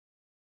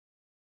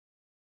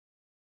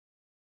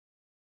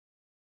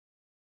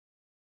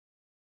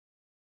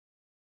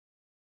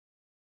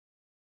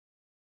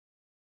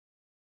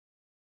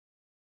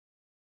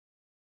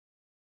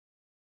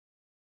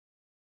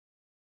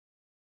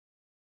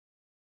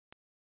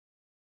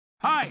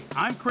Hi,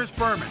 I'm Chris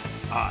Berman.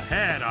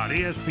 Ahead on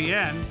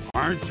ESPN,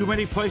 aren't too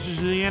many places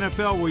in the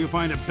NFL where you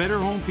find a better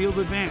home field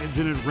advantage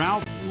than at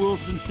Ralph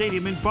Wilson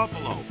Stadium in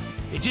Buffalo.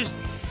 It just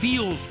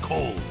feels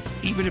cold,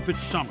 even if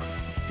it's summer.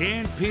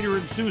 Dan, Peter,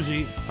 and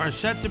Susie are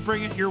set to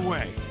bring it your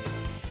way.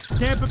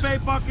 Tampa Bay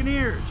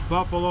Buccaneers,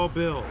 Buffalo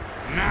Bills,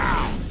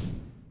 now!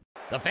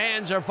 The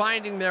fans are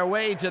finding their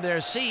way to their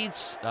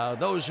seats,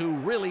 those who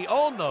really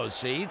own those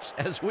seats,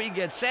 as we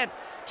get set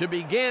to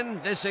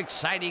begin this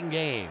exciting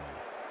game.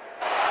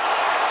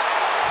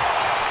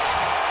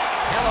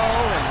 Hello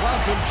and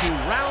welcome to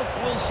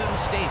Ralph Wilson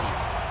Stadium.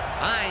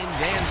 I'm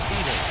Dan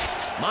Stevens.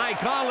 My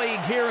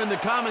colleague here in the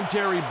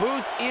commentary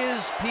booth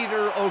is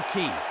Peter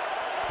O'Keefe.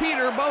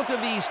 Peter, both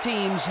of these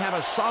teams have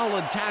a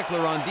solid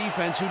tackler on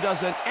defense who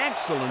does an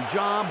excellent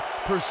job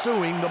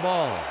pursuing the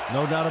ball.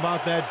 No doubt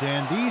about that,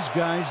 Dan. These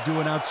guys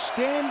do an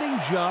outstanding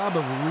job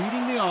of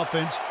reading the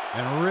offense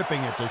and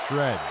ripping it to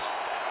shreds.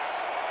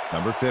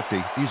 Number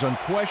 50, he's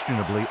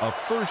unquestionably a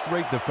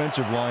first-rate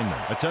defensive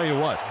lineman. I tell you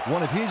what,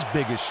 one of his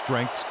biggest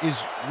strengths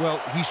is, well,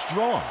 he's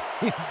strong.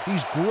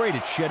 He's great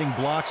at shedding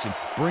blocks and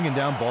bringing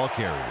down ball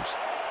carriers.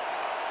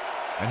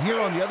 And here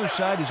on the other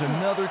side is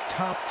another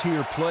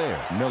top-tier player,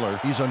 Miller.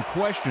 He's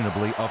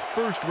unquestionably a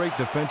first-rate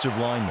defensive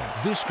lineman.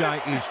 This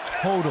guy is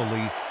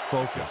totally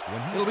focused.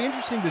 It'll be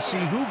interesting to see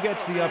who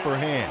gets the upper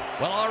hand.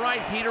 Well, all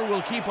right, Peter,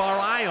 we'll keep our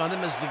eye on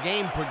them as the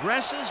game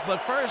progresses,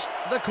 but first,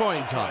 the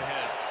coin toss.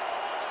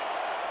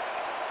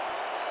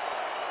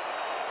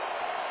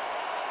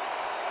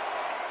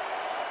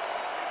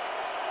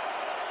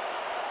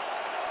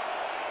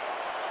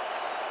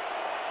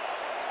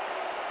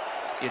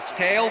 It's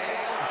tails.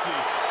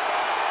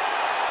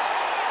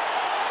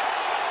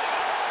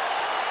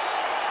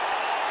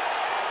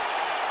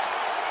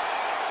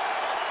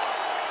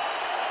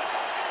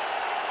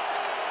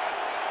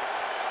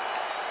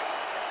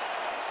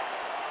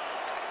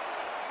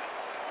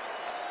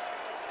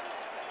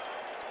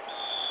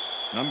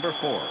 Number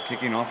 4,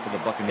 kicking off for the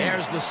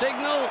Buccaneers. There's the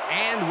signal,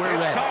 and we're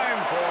ready. It's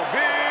time for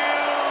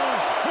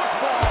Bills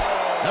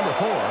football. Number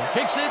 4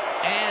 kicks it,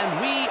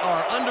 and we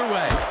are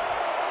underway.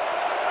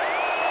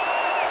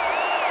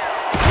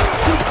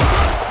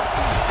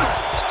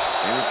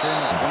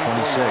 Number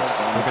 26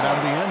 Took it out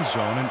of the end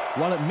zone, and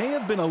while it may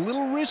have been a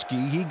little risky,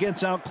 he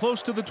gets out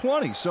close to the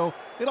 20, so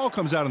it all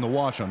comes out in the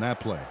wash on that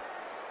play.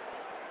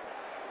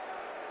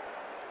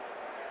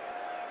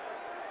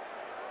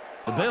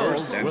 The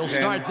Bills will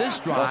start this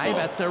drive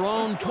at their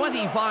own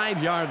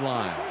 25-yard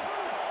line.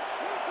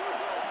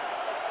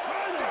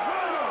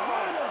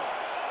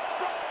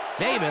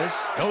 Davis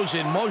goes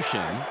in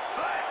motion.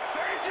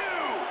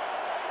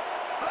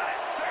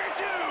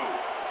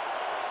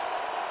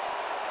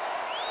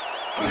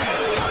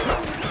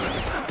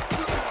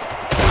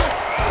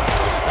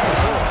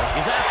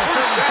 He's at the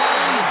 35.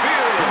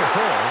 Number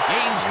 4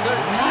 gains 13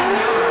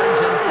 yards,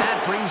 and that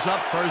brings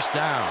up first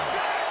down.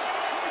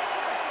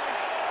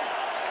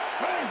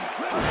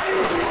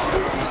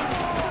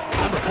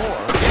 Number 4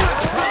 gets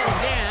the ball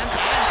again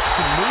and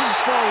moves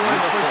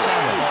forward for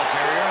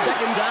 7.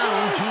 Second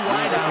down, 2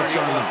 wideouts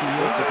on the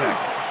field.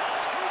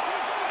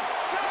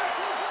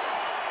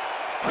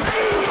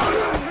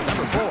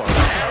 Number 4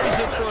 carries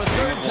it for a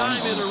third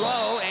time in a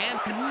row and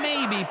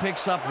maybe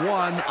picks up 1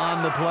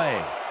 on the play.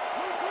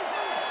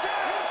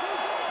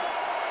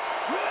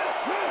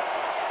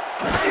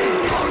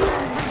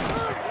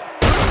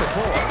 Number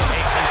 4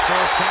 takes his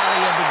 4th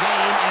carry of the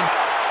game and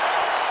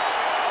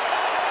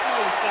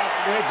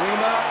Good, bring him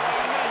up.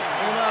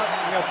 Bring him up.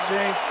 You got the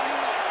change.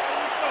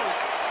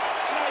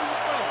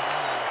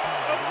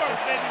 No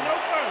first, baby. No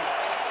first.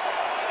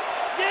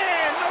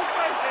 Yeah, no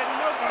first, baby.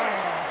 No first.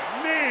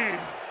 Man.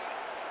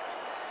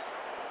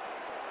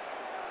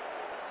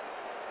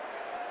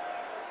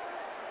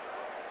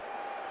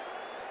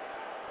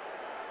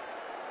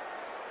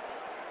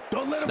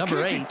 Don't let him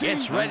Number 8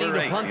 gets ready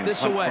to punt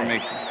this away.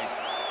 Formation.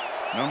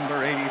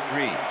 Number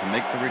 83 to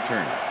make the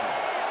return.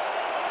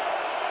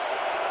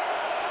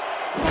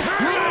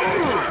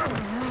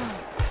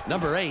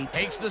 Number 8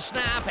 takes the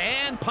snap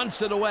and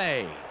punts it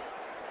away.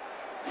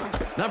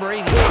 Number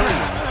 83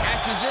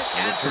 catches it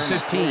at the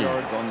 15.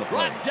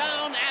 Brought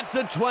down at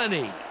the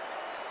 20.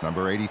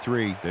 Number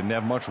 83 didn't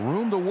have much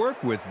room to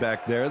work with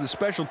back there. The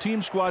special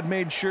team squad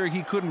made sure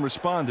he couldn't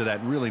respond to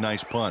that really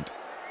nice punt.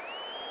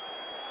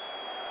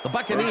 The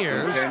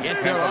Buccaneers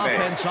get their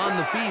offense on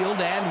the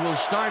field and will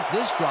start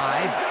this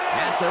drive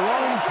at their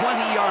own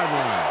 20-yard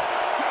line.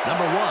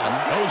 Number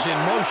 1 goes in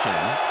motion.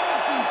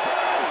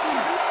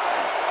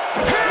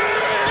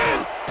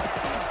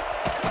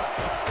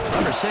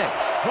 Number 6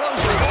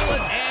 throws the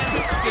bullet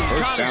and gets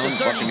caught at the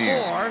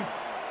 34.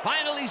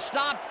 Finally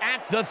stopped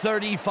at the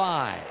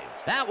 35.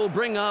 That will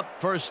bring up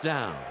first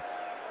down.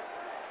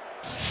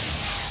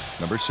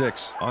 Number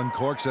 6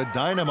 uncorks a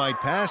dynamite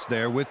pass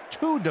there with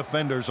 2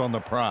 defenders on the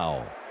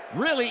prowl.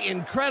 Really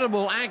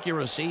incredible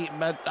accuracy,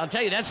 but I'll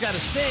tell you, that's got to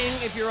sting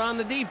if you're on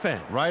the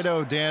defense.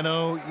 Righto,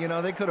 Dano. You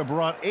know, they could have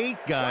brought 8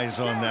 guys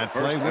on that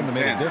play. Wouldn't have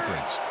made a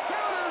difference.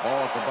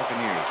 Ball at the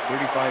Buccaneers,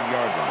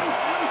 35-yard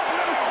line.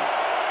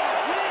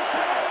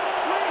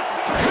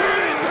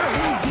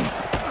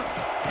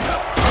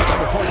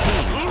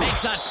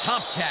 Makes a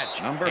tough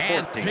catch. Number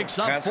and 14, picks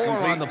up pass 4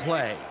 complete. on the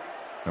play.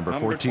 Number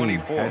 14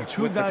 had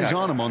 2 with the guys tackle.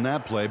 on him on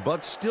that play,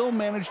 but still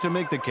managed to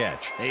make the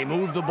catch. They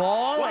move the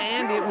ball,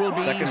 and it will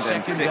be Second and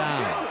second 6.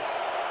 down.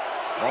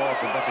 Ball at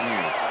the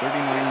Buccaneers,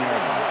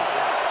 39-yard line.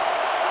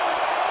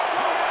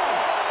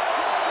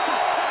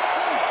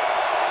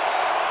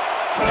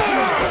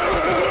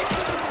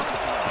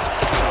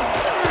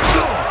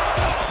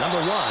 Number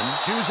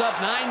 1 chews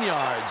up 9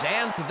 yards,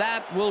 and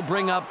that will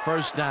bring up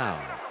first down.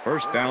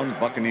 First down,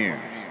 Buccaneers.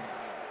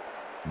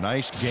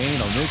 Nice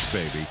gain on this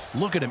baby.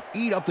 Look at him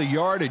eat up the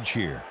yardage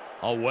here.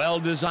 A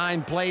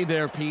well-designed play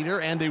there,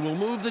 Peter, and they will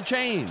move the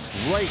chains.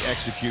 Great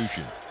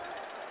execution.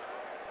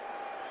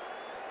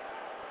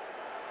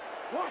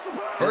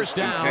 First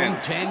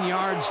down, 10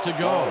 yards to Ball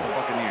go. at the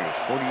Buccaneers,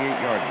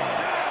 48-yard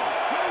line.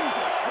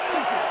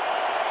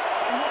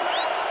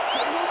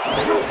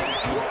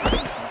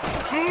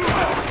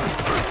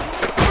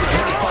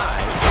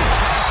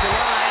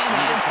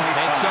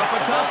 Picks up a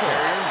couple.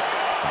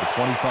 The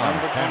 25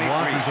 Number had 23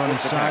 blockers on his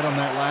with the side tackle. on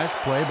that last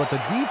play, but the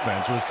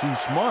defense was too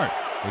smart.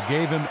 They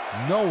gave him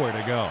nowhere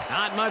to go.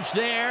 Not much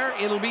there.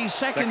 It'll be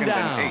second Second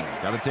down. and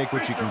 8. Got to take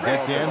what you can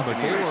get, Dan, but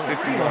they Buccaneers, were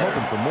 50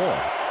 hoping for more.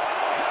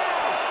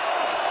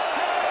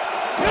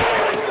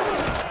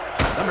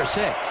 Number 6.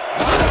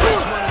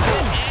 This one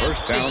in, and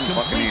First down, it's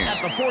complete Buccaneers.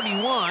 at the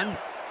 41.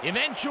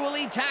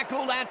 Eventually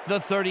tackled at the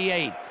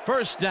 38.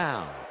 First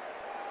down.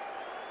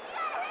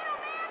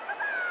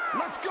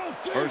 Let's go,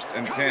 team. First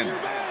and 10.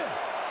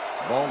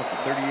 Ball at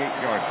the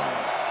 38-yard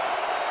line.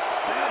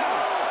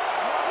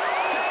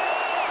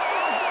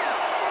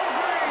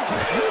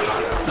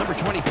 Number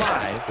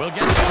 25 will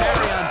get the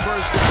carry on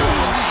first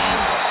down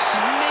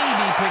and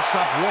maybe picks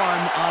up 1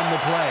 on the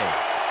play.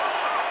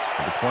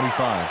 The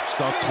 25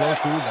 stuck close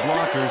to his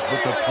blockers, but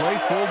the play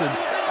folded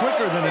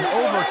quicker than an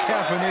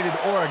over-caffeinated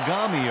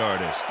origami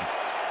artist.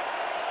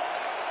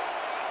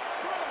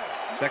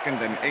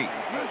 Second and 8.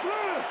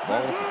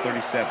 Ball at the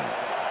 37.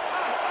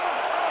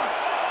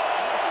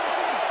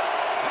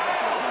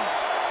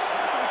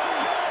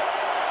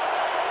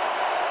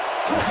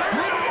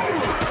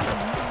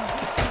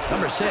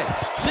 Number 6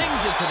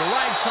 sings it to the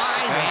right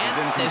side, Pass is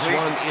and this incomplete.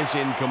 one is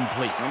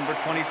incomplete. Number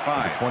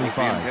 25.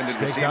 25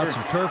 staked out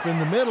some turf in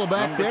the middle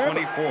back Number there,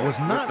 24 but was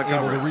not with the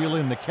able to cover. reel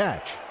in the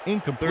catch.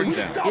 Incompletion.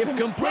 Third down. If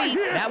complete,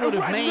 that would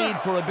have made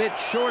for a bit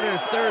shorter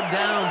third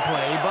down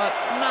play, but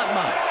not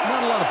much.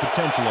 Not a lot of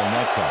potential on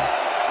that call.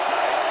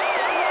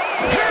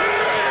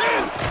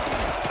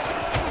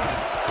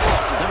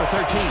 Number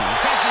 13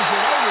 catches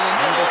it over the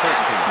middle. Number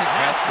 13, and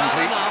That's pass not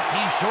complete. enough.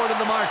 He's short of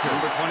the marker.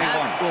 Number 21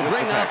 That will with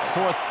bring the up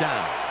tackle. fourth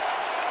down.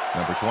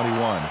 Number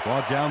 21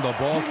 brought down the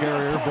ball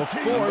carrier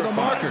before the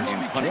markers.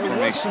 in punt There was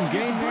formation. some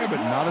gain there,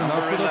 but not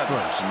enough for the Number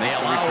 11 first. to They make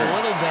the allow a return.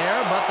 little there,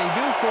 but they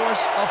do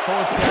force a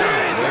fourth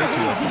down. Way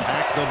to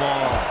attack the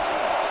ball.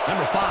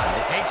 Number 5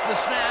 takes the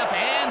snap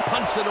and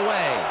punts it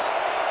away.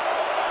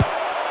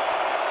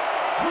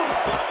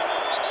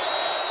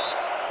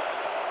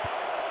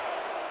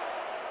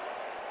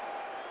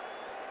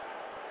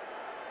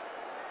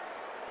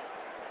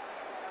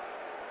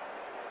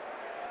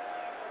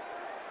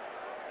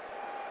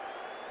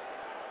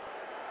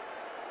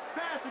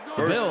 The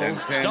First and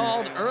Bills 10,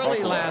 stalled early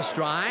Buffalo. last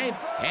drive,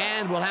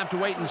 and we'll have to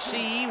wait and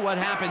see what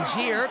happens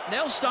here.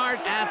 They'll start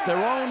at their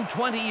own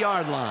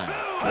 20-yard line.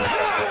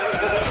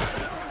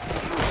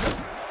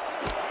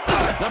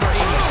 Number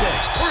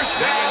 86 First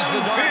drags down,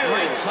 the dart Bills.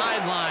 right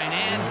sideline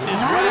and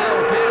is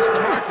well past the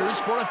markers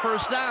for a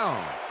first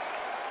down.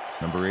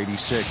 Number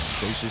 86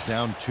 faces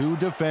down 2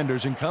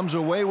 defenders and comes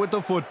away with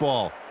the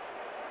football.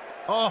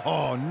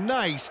 Oh,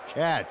 nice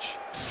catch.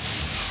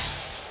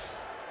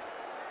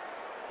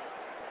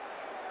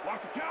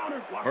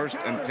 First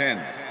and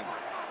 10.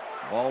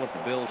 Ball at the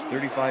Bills'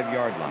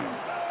 35-yard line.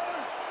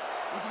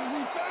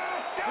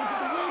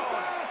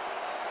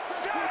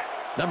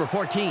 Number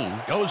 14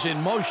 goes in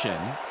motion.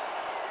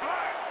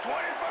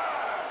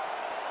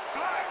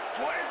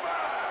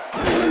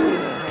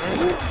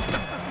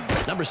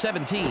 Number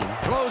 17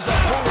 throws a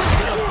bullet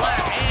to the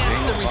flat,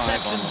 and the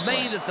reception's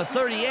made at the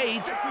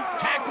 38,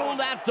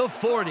 tackled at the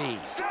 40.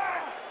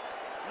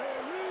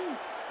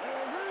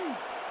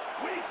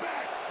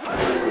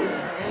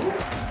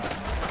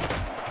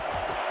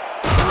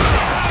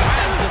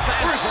 Drives the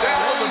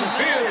fastball over the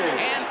middle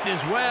and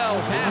is well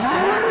past the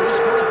markers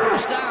for a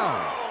first down.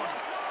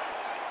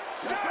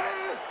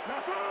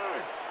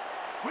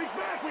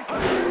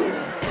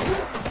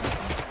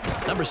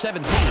 Number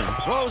 17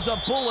 throws a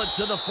bullet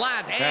to the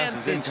flat, Pass and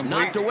is it's incomplete.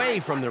 knocked away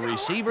from the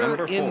receiver.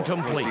 Number 4 was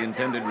Incomplete. the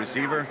intended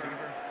receiver.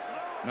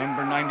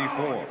 Number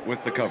 94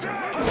 with the coverage.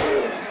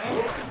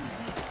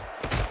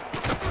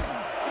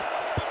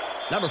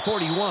 Number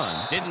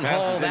 41 didn't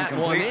Pass haul is that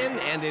one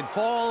incomplete. in, and it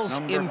falls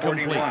Number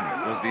incomplete.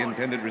 41 was the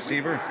intended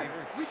receiver.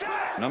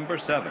 Number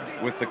 7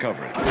 with the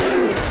coverage.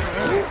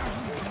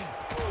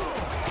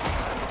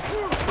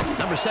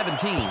 Number 17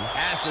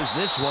 passes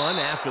this one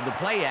after the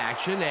play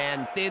action,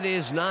 and it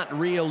is not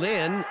reeled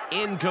in.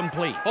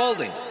 Incomplete.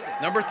 Holding.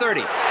 Number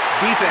 30.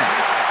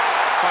 Defense.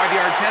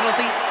 5-yard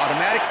penalty.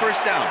 Automatic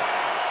first down.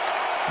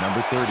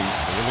 Number 30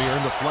 really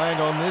earned the flag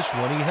on this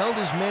one. He held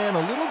his man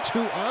a little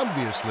too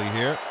obviously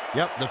here.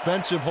 Yep,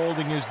 defensive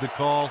holding is the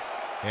call,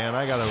 and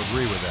I got to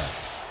agree with that.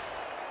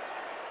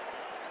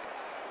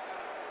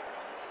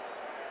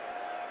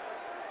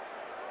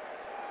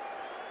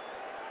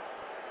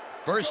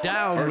 First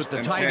down with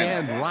the tight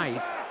end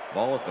right.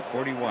 Ball at the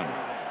 41.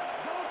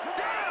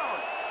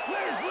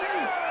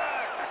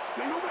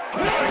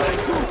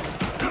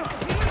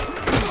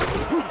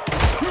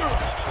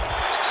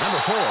 Number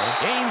 4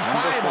 gains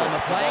 5 on the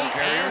play,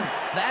 and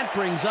that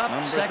brings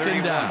up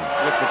second down.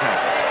 With the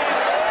tackle.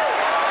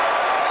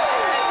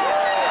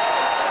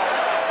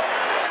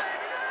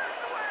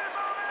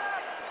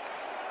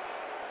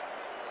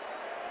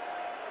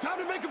 Time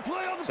to make a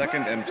play on the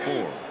Second and 4.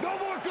 No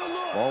more good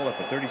looks. Ball at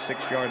the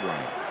 36-yard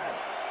line.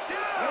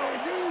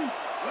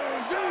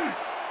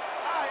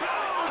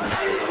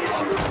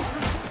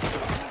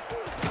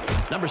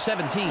 Number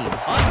 17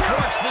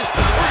 uncorks this to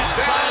the left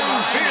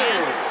sideline,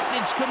 and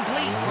it's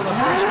complete for a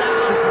first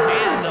down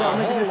and a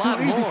whole lot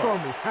more.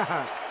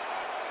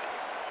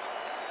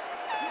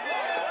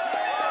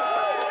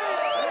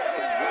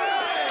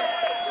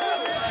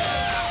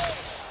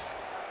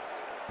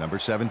 Number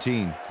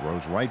 17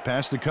 throws right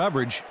past the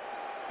coverage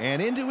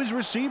and into his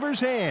receiver's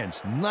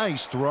hands.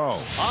 Nice throw.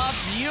 A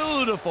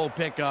beautiful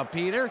pickup,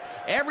 Peter.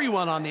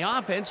 Everyone on the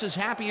offense is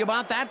happy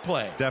about that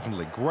play.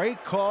 Definitely.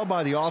 Great call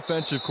by the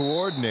offensive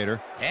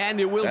coordinator. And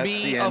it will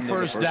be a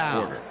first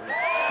down. Quarter.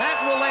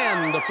 That will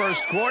end the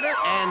first quarter,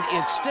 and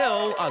it's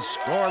still a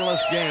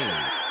scoreless game.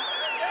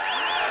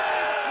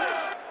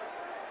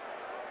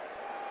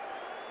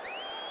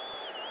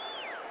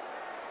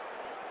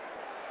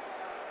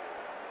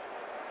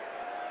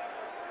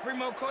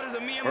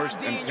 First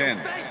and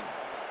 10.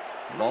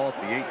 Ball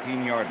at the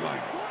 18-yard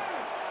line.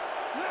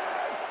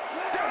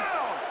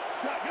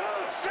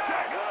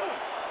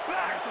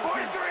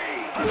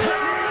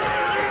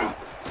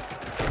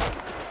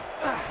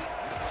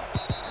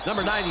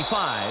 Number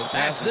 95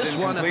 has this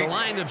one at the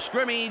line of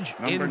scrimmage.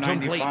 Number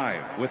incomplete.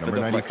 95 with Number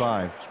the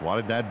 95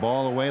 swatted that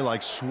ball away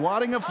like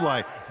swatting a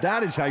fly.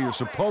 That is how you're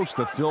supposed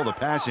to fill the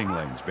passing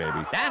lanes,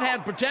 baby. That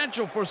had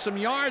potential for some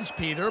yards,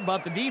 Peter,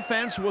 but the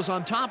defense was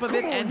on top of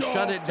it and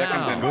shut it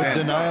down. Good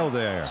denial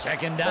there.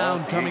 Second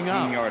down coming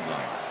up. 18-yard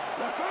line.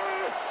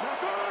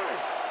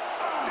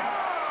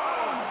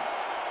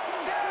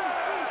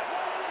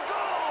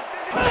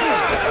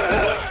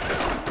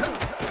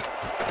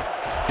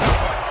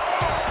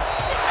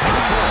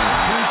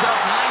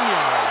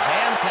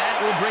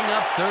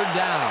 Third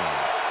down.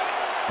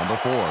 Number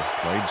 4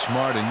 played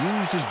smart and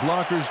used his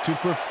blockers to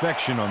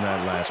perfection on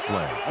that last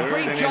play. A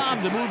great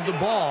job to move the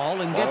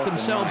ball and get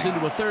themselves into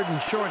a third and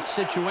short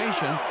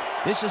situation.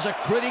 This is a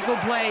critical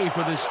play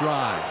for this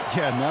drive.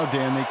 Yeah, now,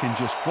 Dan, they can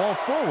just fall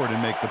forward and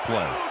make the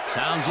play.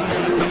 Sounds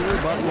easy, Peter,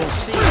 but we'll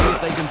see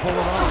if they can pull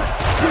it off.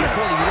 Number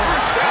 41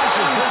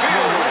 bounces this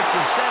one left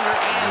to center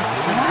and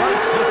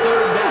converts the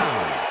third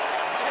down.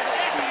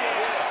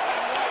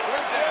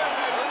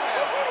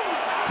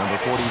 Number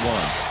 41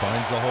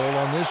 finds the hole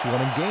on this one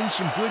and gains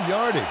some good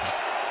yardage.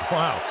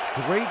 Wow,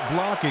 great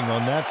blocking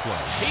on that play.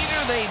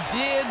 Peter, they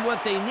did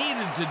what they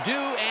needed to do,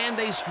 and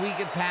they squeak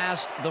it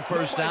past the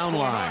first down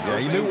line. Yeah,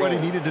 he knew what he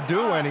needed to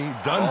do, and he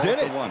did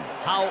it.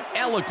 How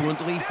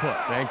eloquently put.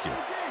 Thank you.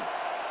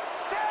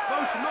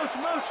 Motion,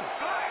 motion, motion.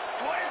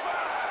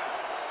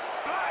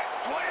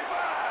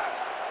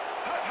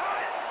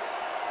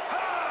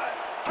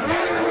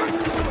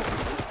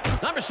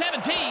 Number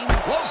 17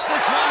 floats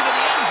this one to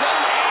the end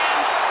zone,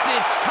 and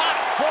it's caught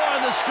for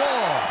the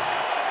score.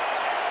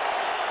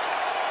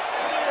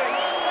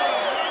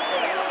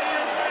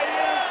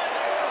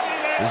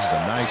 This is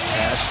a nice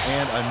pass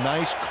and a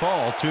nice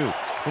call, too.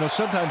 You know,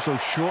 sometimes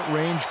those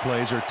short-range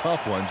plays are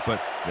tough ones,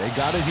 but they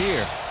got it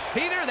here.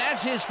 Peter,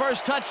 that's his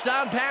first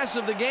touchdown pass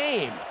of the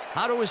game.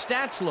 How do his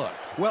stats look?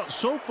 Well,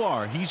 so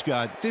far, he's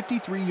got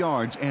 53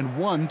 yards and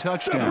 1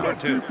 touchdown. Number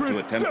 2 to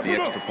attempt the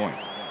extra point.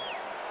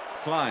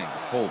 Klein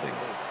holding.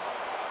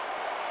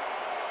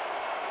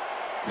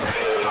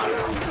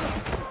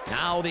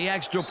 Now the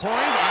extra point,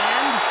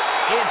 and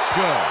it's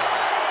good.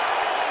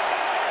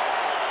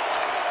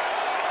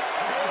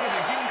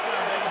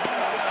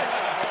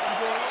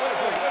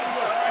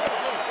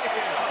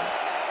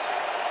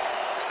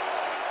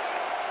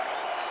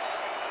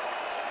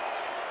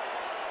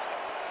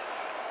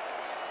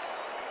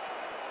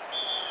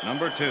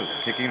 Number 2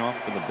 kicking off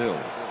for the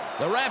Bills.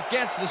 The ref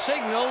gets the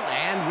signal,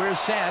 and we're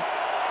set.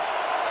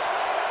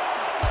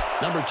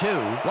 Number 2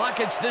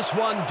 rockets this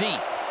one deep.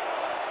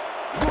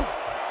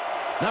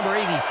 Number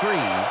 83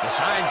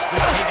 decides to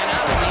take it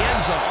out of the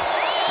end zone.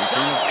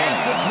 Stopped at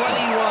the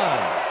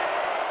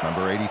 21.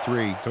 Number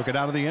 83 took it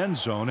out of the end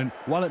zone, and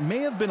while it may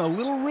have been a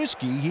little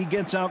risky, he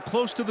gets out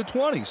close to the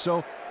 20,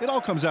 so it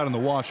all comes out in the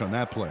wash on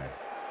that play.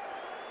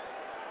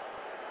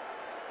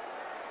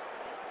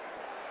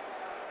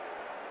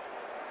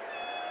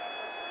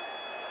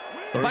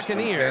 The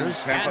Buccaneers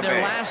had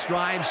their last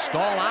drive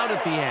stall out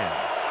at the end.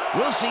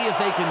 We'll see if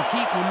they can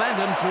keep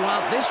momentum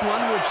throughout this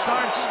one, which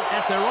starts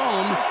at their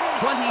own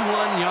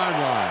 21-yard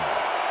line.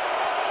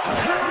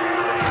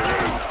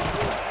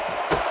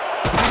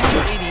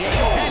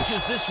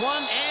 Catches this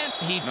one, and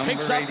he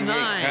picks up 9.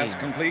 Pass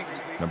complete.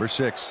 Number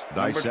 6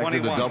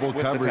 dissected the double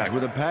coverage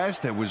with a pass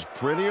that was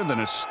prettier than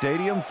a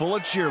stadium full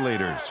of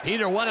cheerleaders.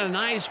 Peter, what a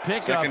nice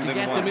pickup to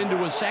get them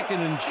into a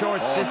second and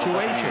short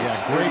situation.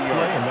 Yeah, great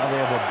play, and now they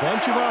have a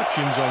bunch of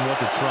options on what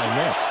to try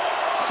next.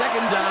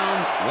 Second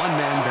down, 1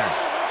 man back.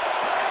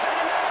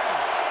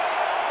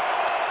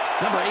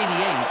 Number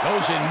 88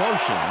 goes in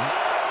motion.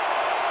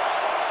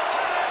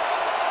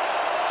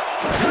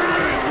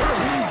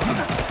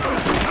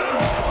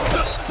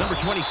 Number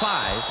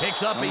 25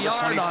 picks up a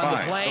yard on the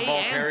play,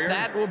 and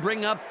that will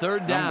bring up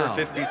third down.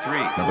 Number 53.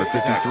 Number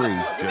 53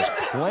 just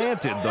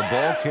planted the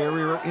ball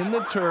carrier in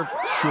the turf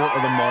short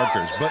of the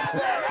markers. But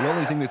the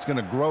only thing that's going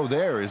to grow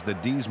there is the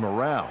D's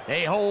morale.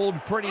 They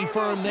hold pretty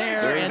firm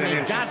there, and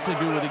they've got to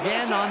do it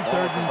again on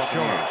third and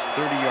short.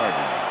 30-yard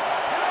line.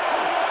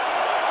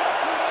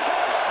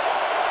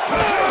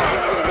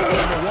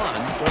 Number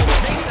 1 will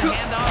take the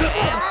handoff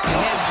and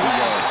heads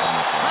left.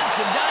 Hunts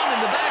him down in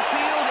the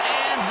backfield,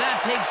 and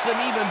that takes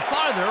them even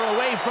farther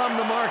away from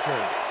the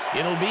markers.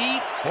 It'll be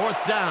fourth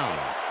down.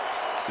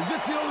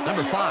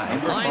 Number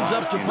 5 lines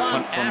up to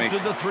punt after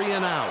the 3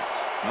 and out.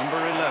 Number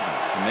 11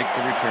 to make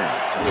the return.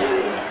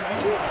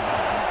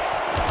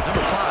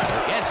 Number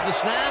 5 gets the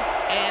snap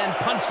and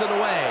punts it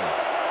away.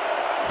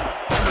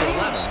 Number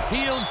 11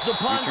 fields the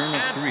punt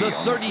at the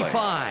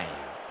 35.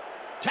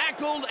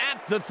 Tackled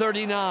at the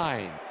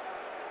 39.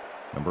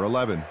 Number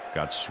 11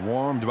 got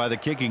swarmed by the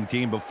kicking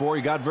team before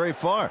he got very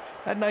far.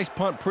 That nice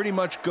punt pretty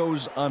much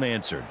goes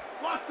unanswered.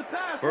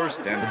 First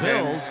and The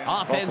 10. Bills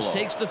offense Buffalo.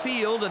 takes the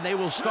field, and they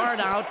will start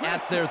out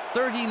at their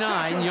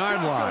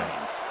 39-yard line.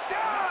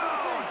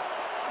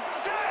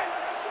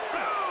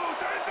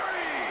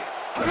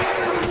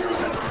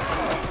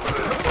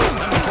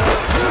 Number 4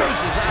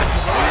 cruises out to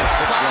the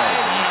left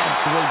side and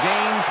will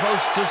gain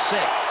close to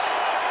 6.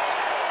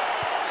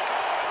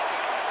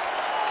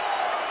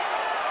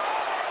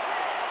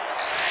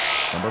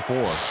 Number 4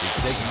 is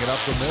taking it up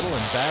the middle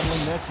and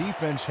battling that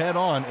defense head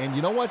on. And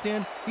you know what,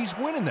 Dan? He's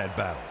winning that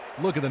battle.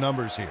 Look at the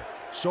numbers here.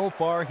 So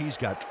far, he's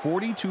got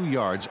 42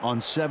 yards on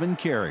 7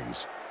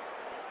 carries.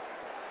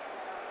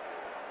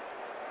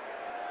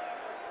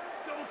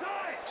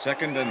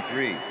 Second and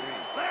 3.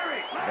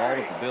 Ball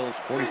at the Bills'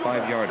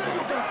 45-yard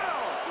line.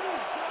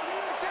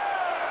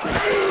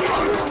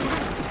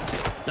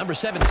 Number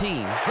 17 throws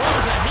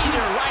a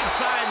heater right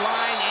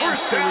sideline, and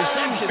the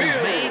reception is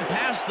made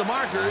past the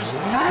markers for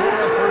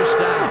a first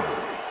down.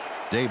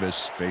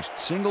 Davis faced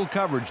single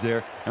coverage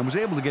there and was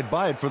able to get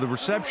by it for the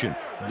reception.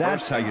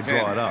 That's how you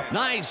draw it up.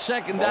 Nice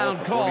second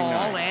down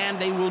call, and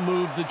they will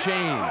move the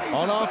chain.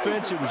 On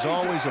offense, it was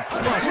always a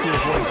plus to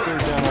avoid third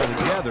down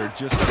altogether,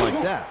 just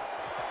like that.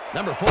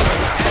 Number 4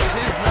 has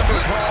his number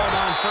called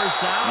on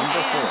first down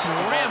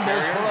and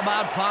rambles for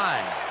about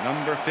 5.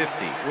 Number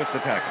 50 with the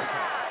tackle.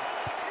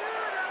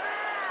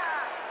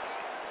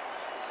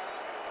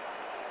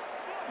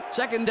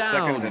 Second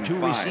down, and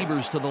 2 5.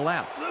 receivers to the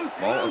left.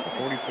 Ball at the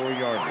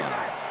 44-yard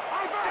line.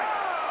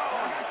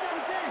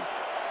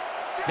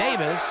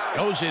 Davis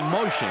goes in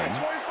motion.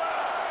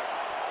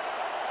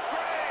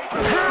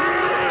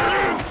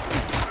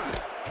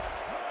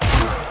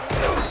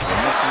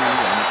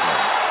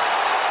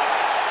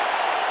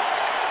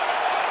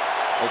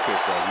 Okay,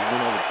 so we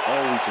went over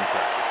all week in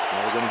practice. Now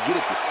we're going to get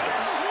it this time.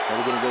 And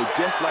we're going to go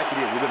just like it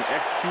is. We're going to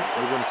execute,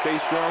 and we're going to stay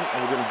strong, and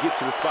we're going to get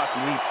to the spots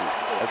we need to.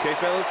 Okay,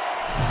 fellas?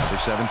 Number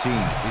 17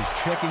 is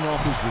checking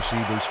off his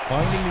receivers,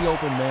 finding the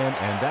open man,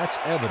 and that's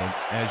evident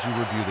as you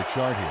review the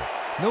chart here.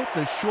 Note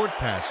the short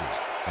passes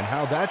and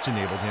how that's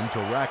enabled him to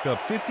rack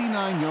up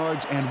 59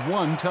 yards and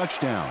 1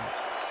 touchdown.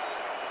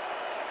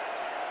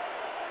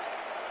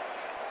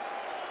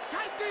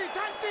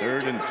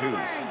 Third and 2.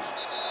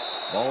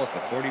 Ball at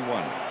the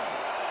 41.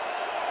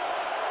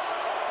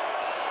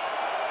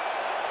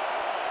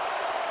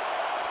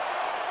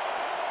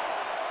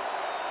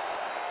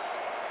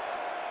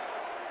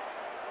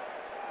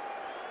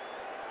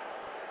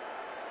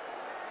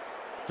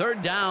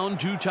 Third down,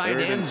 2 tight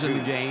ends in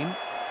the game.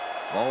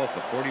 Ball at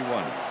the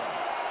 41.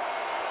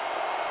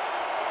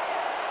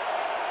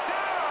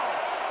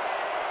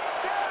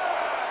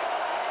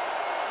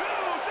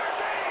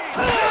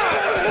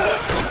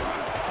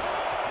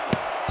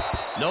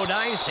 No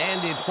dice,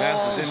 and it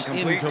falls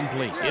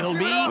incomplete. It'll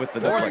be with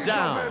the fourth deflection.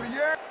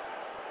 down.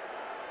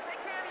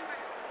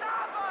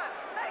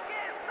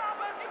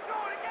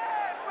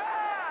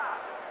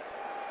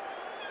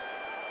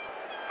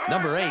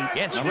 Number 8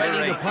 gets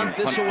ready to punt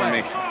this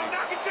away.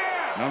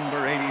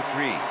 Number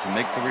 83 to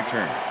make the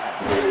return.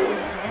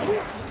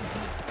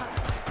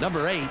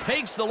 Number 8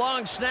 takes the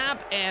long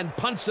snap and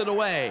punts it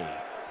away.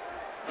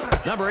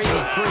 Number 83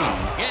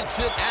 gets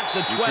it at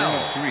the 12. Return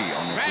of 3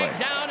 on the Dragged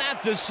play. down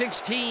at the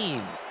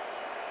 16.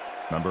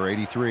 Number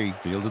 83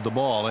 fielded the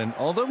ball, and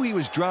although he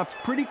was dropped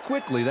pretty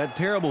quickly, that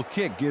terrible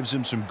kick gives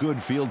him some good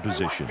field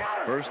position.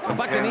 First The and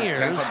 10, Buccaneers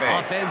Tampa Bay.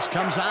 offense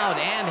comes out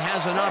and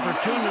has an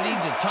opportunity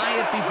to tie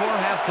it before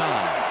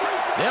halftime.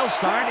 They'll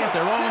start at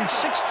their own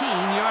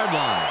 16-yard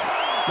line.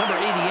 Number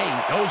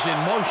 88 goes in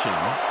motion.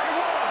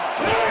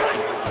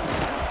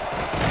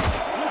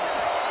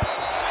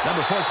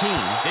 Number 14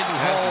 didn't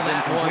haul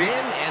that one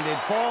in, and it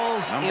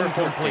falls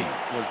incomplete.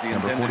 Was the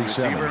Number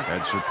 47 receiver.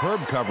 had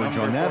superb coverage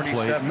on that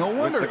play. No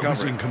wonder it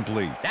was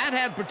incomplete. That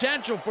had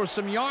potential for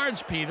some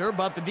yards, Peter,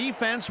 but the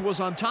defense was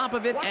on top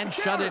of it and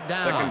shut it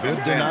down.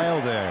 Good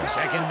denial there.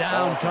 Second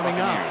down coming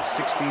up.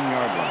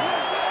 16-yard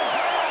line.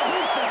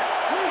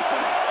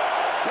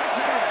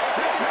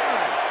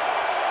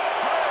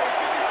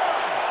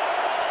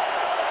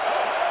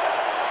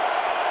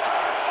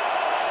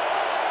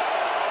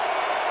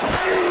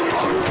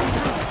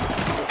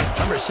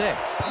 Number 6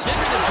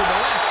 zips it to the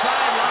left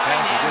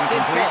sideline, and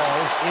it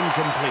falls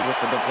incomplete. With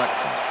the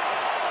deflection.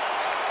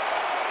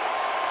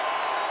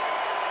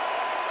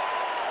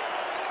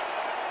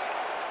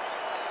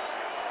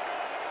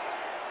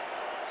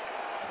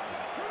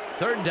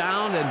 Third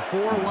down and 4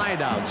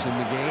 wideouts in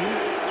the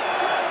game.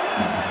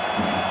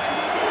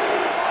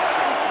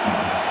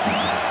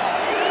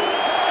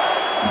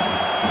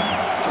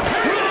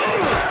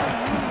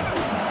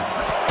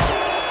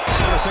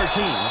 Number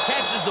 13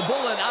 catches the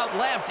bullet out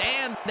left,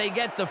 and they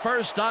get the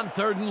first on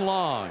 3rd and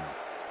long.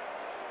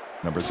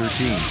 Number 13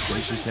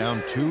 chases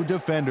down 2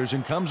 defenders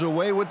and comes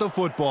away with the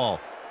football.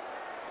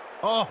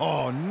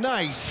 Oh,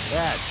 nice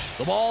catch.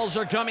 The balls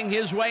are coming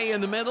his way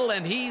in the middle,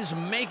 and he's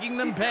making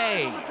them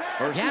pay.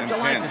 You have to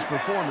like his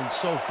performance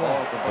so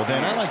far. Well,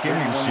 then I like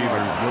any receiver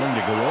who's willing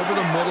to go over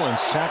the middle and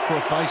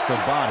sacrifice the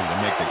body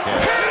to make the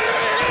catch.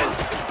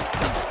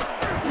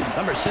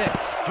 Number 6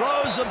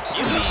 throws a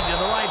beauty to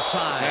the right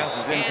side. Pass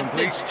is and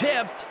incomplete. it's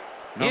tipped.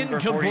 Number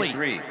Incomplete.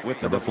 43 with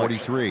the Number deflection.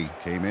 43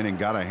 came in and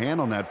got a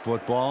hand on that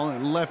football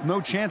and left no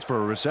chance for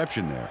a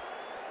reception there.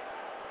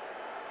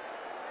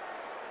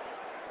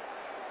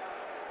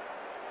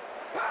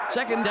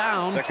 Second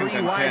down, Second 3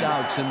 and 10.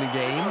 wideouts in the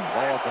game.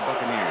 Ball at the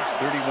Buccaneers,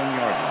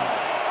 31-yard line.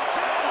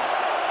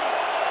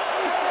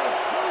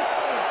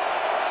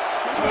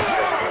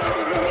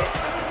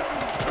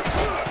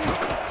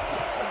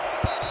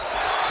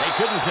 They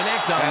couldn't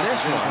connect on Pass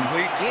this is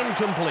one.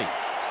 Incomplete.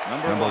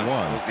 Number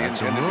one was the had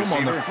some intended room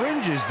on the receiver.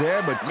 fringes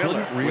there, but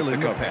Miller couldn't reel with in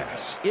the the coverage.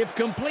 pass. If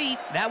complete,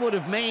 that would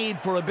have made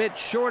for a bit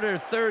shorter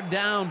 3rd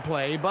down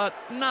play, but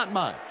not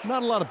much.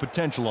 Not a lot of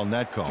potential on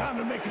that call. Time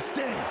to make a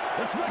stand.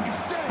 Let's make a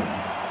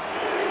stand.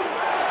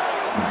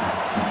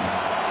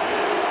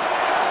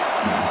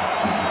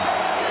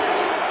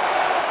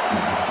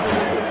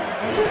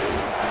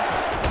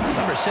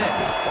 Number 6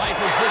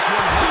 rifles this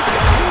one hard to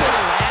the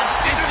middle, and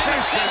it's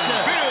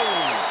intercepted.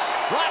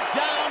 Brought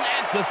down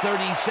at the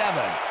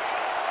 37.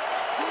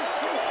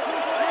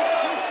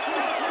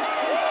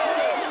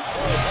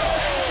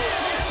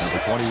 Number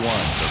 21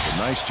 does a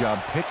nice job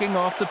picking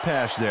off the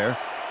pass there.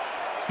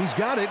 He's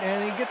got it,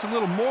 and he gets a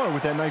little more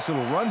with that nice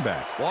little run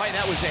back. Boy,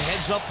 that was a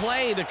heads-up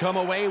play to come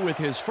away with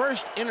his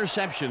first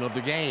interception of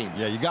the game.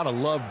 Yeah, you got to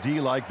love D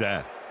like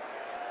that.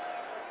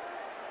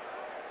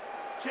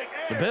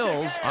 The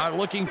Bills are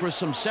looking for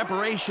some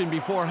separation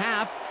before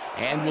half,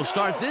 and will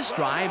start this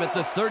drive at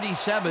the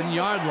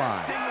 37-yard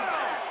line.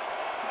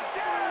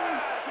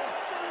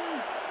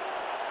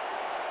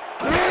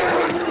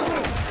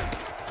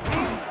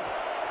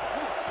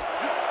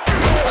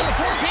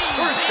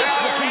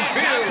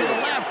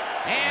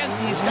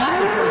 He's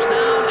got the first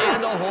down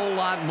and a whole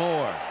lot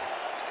more.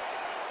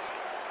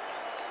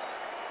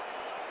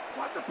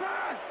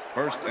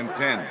 First and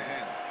 10.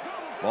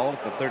 Ball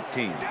at the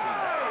 13.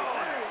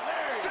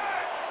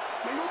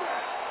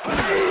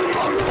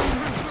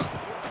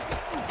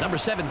 Number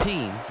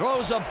 17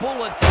 throws a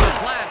bullet to the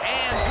flat,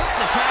 and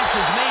the catch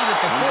is made at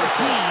the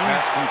 14.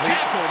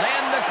 Tackled,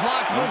 and the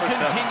clock will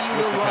continue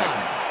to run.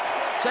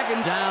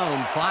 Second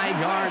down, 5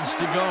 yards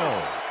to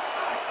go.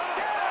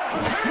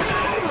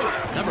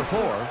 Number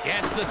 4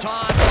 gets the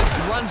toss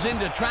and runs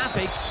into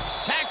traffic.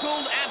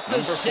 Tackled at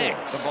the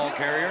 6. The ball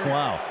carrier.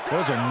 Wow,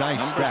 those are nice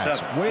Number stats.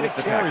 7 Way to with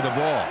the carry the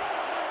tackle. ball.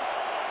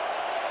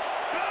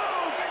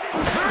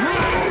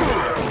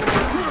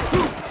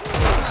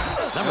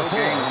 Number 4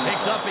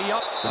 picks up a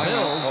yard. The Timeout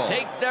Bills call.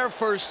 take their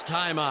first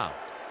timeout.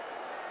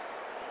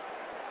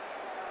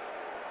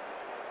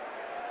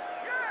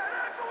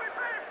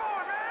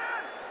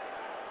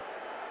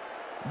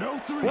 No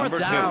three. Fourth Number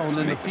 2 down, to and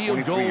the make the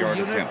field goal 23-yard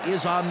unit attempt.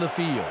 is on the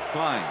field.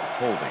 Klein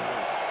holding.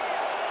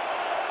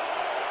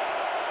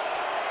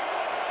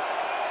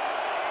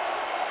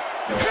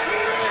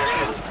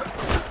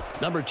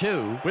 Number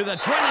 2 with a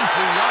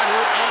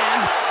 23-yarder,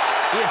 and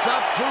it's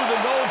up through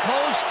the goal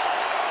post.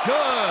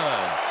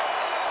 Good.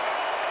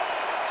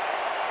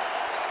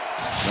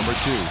 Number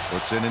 2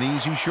 puts in an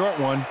easy short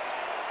one.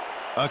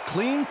 A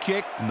clean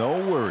kick, no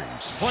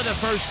worries. For the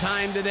first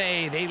time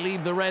today, they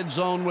leave the red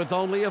zone with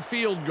only a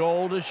field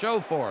goal to show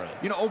for it.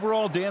 You know,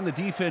 overall, Dan, the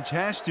defense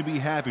has to be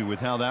happy with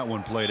how that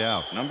one played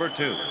out. Number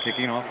 2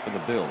 kicking off for the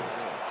Bills.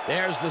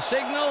 There's the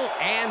signal,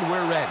 and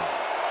we're ready.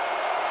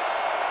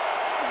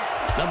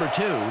 Number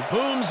 2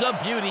 booms a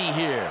beauty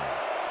here.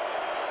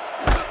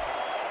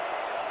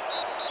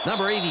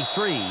 Number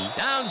 83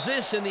 downs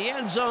this in the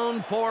end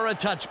zone for a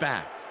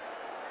touchback.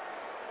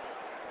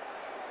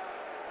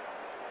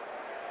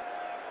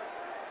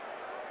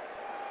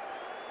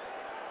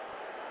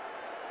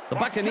 The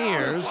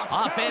Buccaneers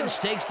offense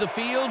takes the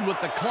field with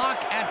the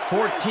clock at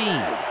 14.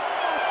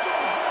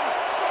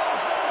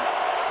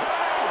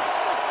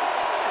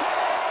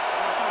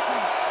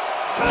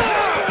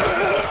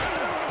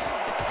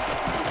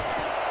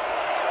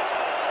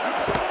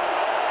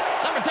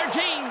 Number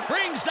 13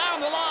 brings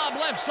down the lob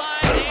left side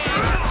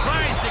and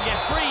tries to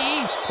get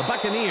free. The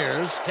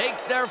Buccaneers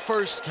take their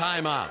first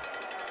timeout.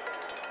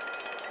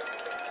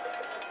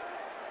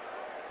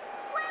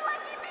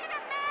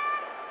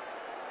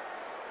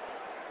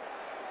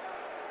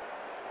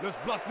 Let's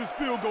block this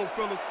field goal,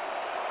 fellas.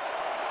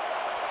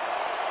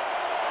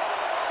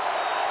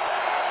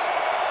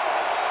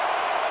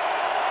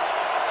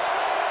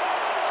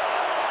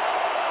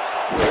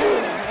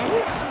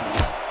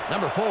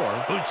 Number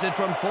 4 boots it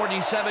from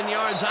 47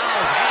 yards out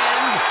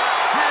and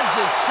has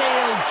it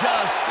sailed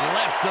just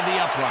left of the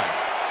upright.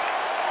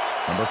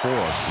 Number 4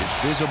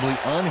 is visibly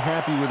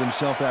unhappy with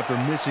himself after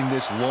missing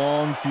this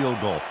long field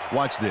goal.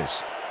 Watch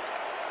this.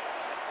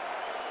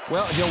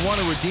 Well, he'll want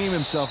to redeem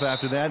himself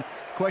after that.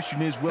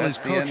 Question is, will his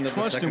coach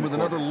trust him with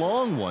another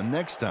long one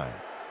next time?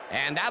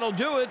 And that'll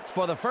do it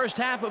for the first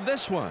half of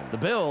this one. The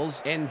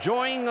Bills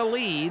enjoying a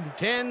lead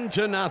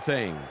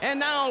 10-0. And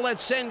now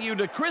let's send you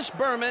to Chris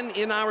Berman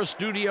in our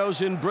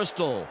studios in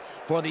Bristol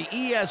for the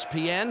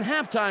ESPN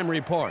halftime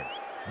report.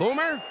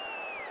 Boomer?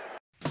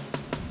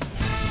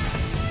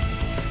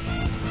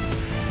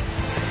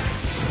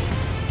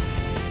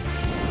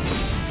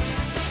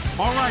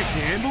 All right,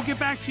 Dan, we'll get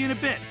back to you in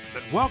a bit.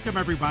 But welcome,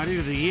 everybody,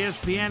 to the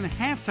ESPN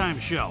Halftime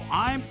Show.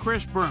 I'm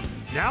Chris Berman.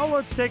 Now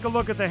let's take a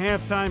look at the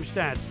halftime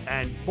stats.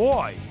 And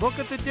boy, look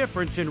at the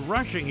difference in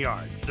rushing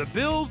yards. The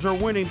Bills are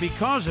winning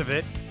because of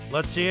it.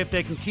 Let's see if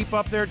they can keep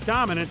up their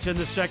dominance in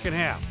the second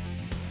half.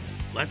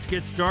 Let's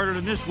get started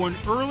on this one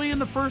early in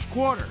the first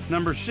quarter.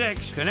 Number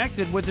 6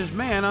 connected with his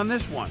man on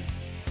this one.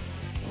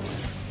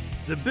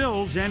 The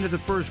Bills ended the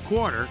first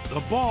quarter, the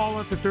ball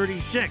at the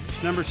 36.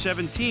 Number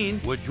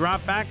 17 would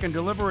drop back and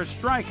deliver a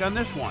strike on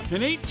this one.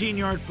 An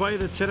 18-yard play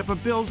that set up a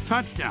Bills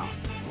touchdown.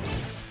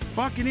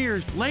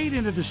 Buccaneers late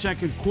into the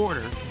second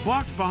quarter,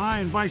 Bucs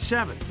behind by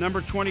 7. Number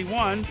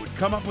 21 would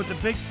come up with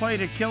a big play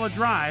to kill a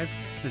drive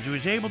as he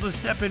was able to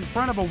step in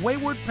front of a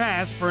wayward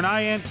pass for an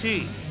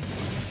INT.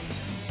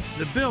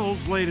 The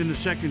Bills late in the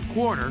second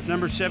quarter,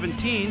 number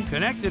 17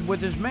 connected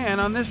with his man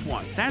on this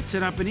one. That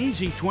set up an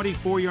easy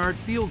 24-yard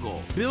field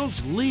goal.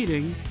 Bills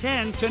leading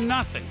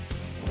 10-0.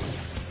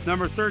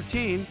 Number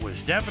 13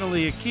 was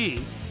definitely a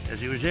key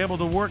as he was able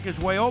to work his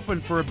way open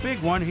for a big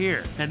one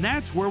here. And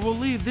that's where we'll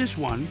leave this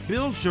one.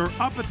 Bills are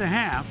up at the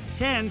half,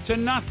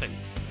 10-0.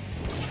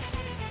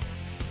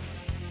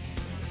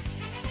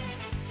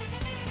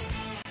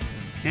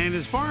 And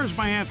as far as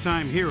my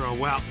halftime hero,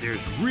 well,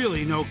 there's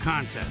really no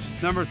contest.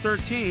 Number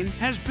 13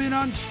 has been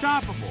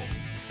unstoppable.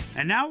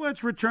 And now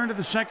let's return to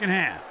the second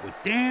half with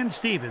Dan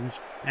Stevens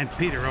and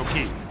Peter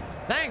O'Keefe.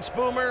 Thanks,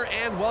 Boomer,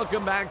 and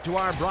welcome back to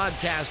our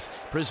broadcast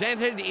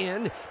presented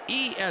in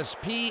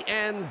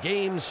ESPN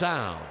Game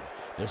Sound.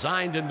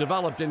 Designed and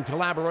developed in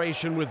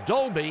collaboration with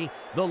Dolby,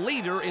 the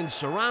leader in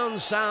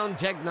surround sound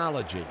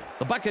technology.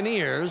 The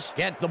Buccaneers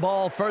get the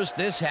ball first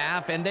this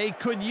half, and they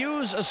could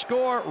use a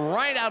score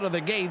right out of the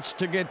gates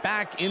to get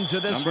back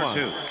into this one.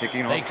 Number 2,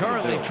 kicking off. They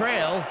currently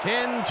trail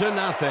 10-0.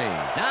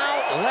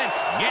 Now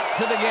let's get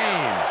to the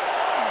game.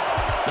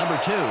 Number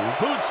 2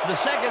 boots the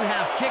second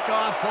half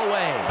kickoff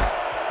away.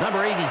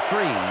 Number 83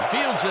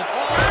 fields it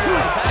all the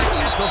way back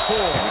at the 4.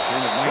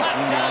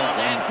 Brought down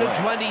at the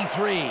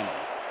 23.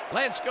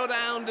 Let's go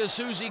down to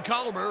Susie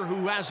Colber,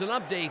 who has an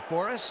update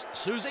for us.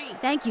 Susie?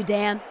 Thank you,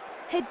 Dan.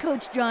 Head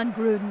coach John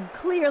Gruden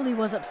clearly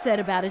was upset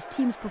about his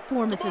team's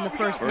performance in the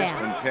first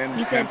half.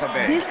 He said,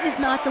 "This is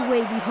not the way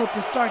we hope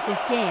to start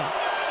this game.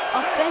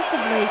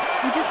 Offensively,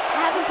 we just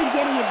haven't been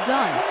getting it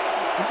done.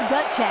 It's a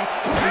gut check.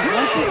 If we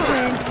want this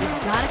win,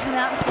 we've got to come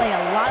out and play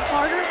a lot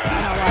harder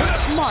and a lot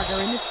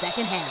smarter in the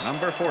second half."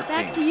 Number 14.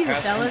 Back to you,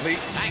 fellas. Complete.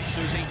 Thanks,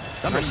 Susie.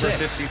 Number 6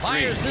 53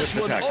 fires this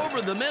with the one tackle.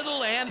 over the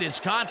middle, and it's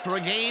caught for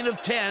a gain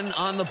of 10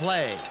 on the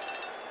play.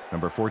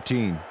 Number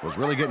 14 was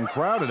really getting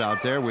crowded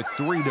out there with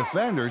 3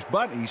 defenders,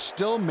 but he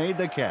still made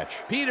the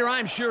catch. Peter,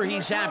 I'm sure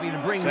he's happy to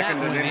bring that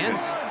Second one and in.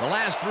 inches. The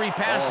last 3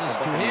 passes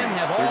to him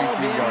have all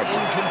 33 been yards.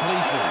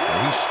 incompletion.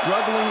 He's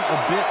struggling a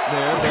bit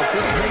there, but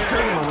this may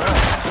turn him around.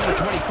 Number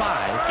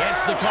 25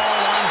 gets the call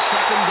on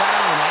second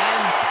down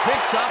and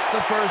picks up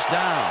the first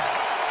down.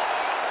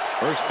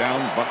 First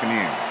down,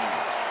 Buccaneers.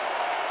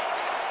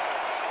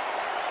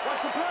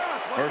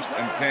 First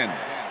and 10.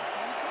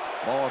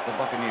 Ball at the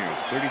Buccaneers,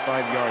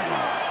 35-yard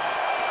line.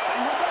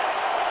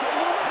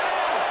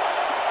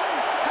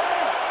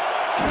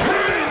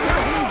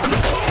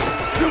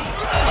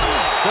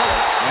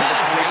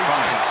 Penetrates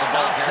and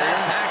stops that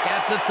back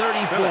at the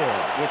 34.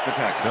 With the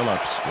tackle.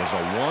 Phillips was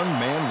a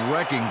one-man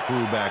wrecking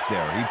crew back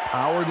there. He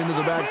powered into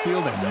the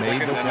backfield and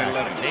made the Second and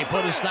tackle. 11. They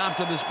put a stop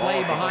to this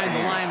play Ball behind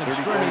the line of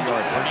 34 scrimmage.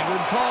 yard line. Pretty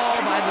good call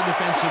by the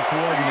defensive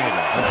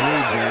coordinator.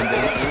 Agreed, man.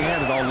 They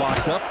had it all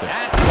locked up there.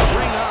 That will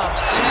bring up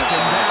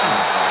second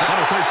down.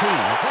 Number 13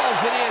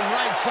 calls it in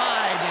right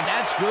side, and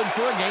that's good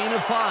for a gain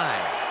of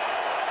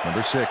 5.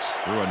 Number 6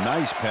 threw a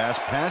nice pass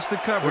past the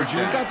coverage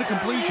and got the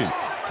completion.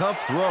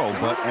 Tough throw,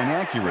 but an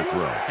accurate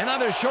throw.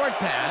 Another short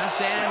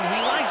pass, and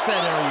he likes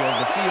that area of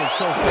the field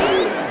so far.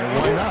 And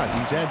why not?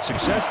 He's had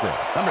success there.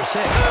 Number 6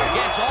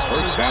 gets all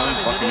of his arm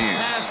into this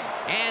pass,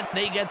 and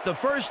they get the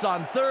first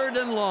on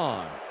 3rd and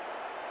long.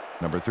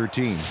 Number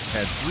 13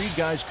 had 3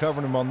 guys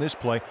covering him on this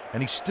play,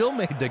 and he still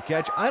made the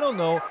catch. I don't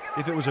know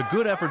if it was a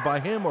good effort by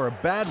him or a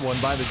bad one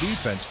by the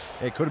defense.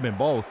 It could have been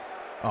both.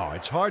 Oh,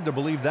 it's hard to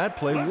believe that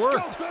play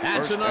worked.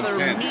 That's another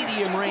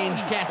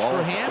medium-range catch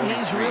for him.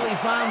 He's really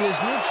found his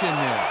niche in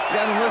there.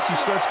 Yeah, unless he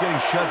starts getting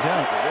shut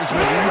down, there's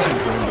no reason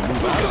for him to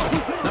move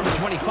out. Number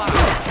 25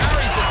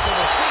 carries it for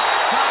the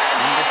 6th time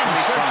and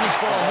searches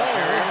for a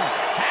hole.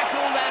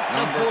 Tackled at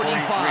the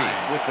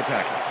 45. With the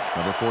tackle.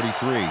 Number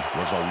 43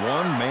 was a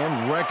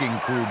one-man wrecking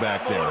crew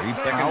back there. He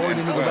powered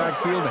into the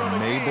backfield and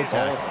made the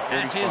tackle.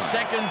 That's his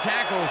 2nd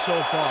tackle so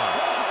far.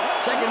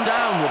 2nd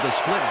down with a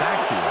split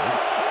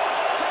backfield.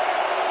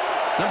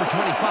 Number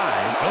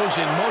 25 goes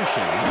in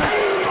motion.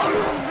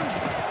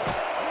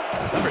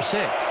 Number 6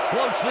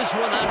 floats this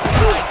one out to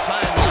the right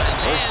sideline.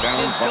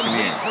 And it's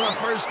complete for a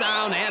 1st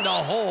down and a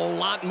whole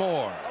lot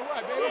more.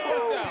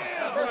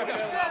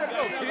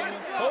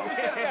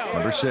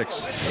 Number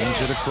 6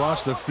 aims it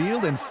across the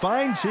field and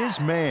finds his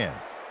man.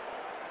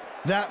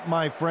 That,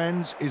 my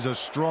friends, is a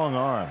strong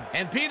arm.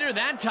 And Peter,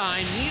 that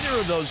time, neither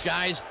of those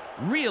guys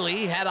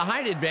really had a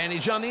height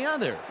advantage on the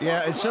other.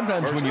 Yeah, and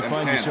sometimes when you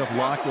find yourself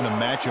locked in a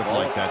matchup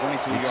like that,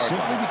 it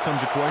simply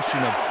becomes a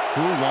question of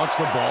who wants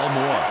the ball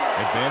more.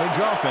 Advantage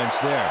offense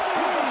there.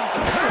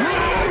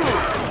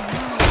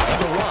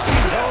 Number 1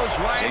 goes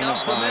right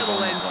up the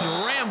middle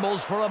and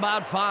rambles for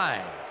about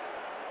 5.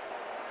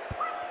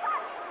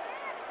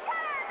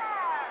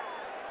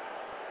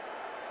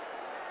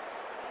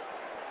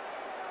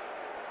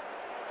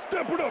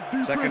 Step it up,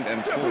 defense. 2nd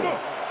and 4.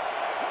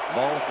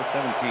 Ball at the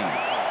 17.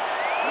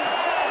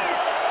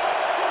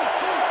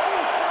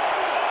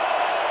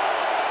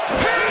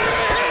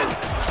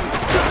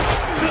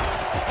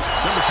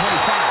 Number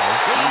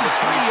 25 gains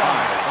 3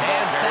 yards,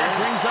 and that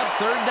brings up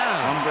 3rd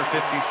down. Number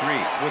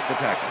 53 with the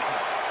tackle.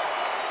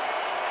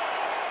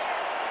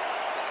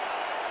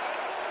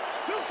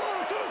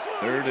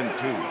 Third and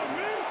 2.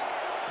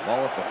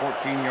 Ball at the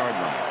 14-yard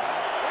line.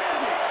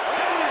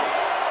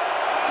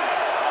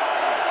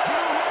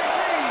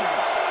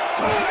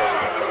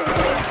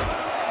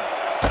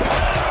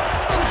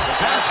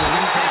 Johnson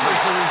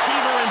covers the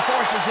receiver and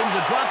forces him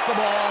to drop the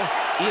ball.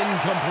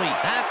 Incomplete.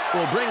 That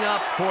will bring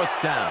up 4th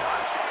down.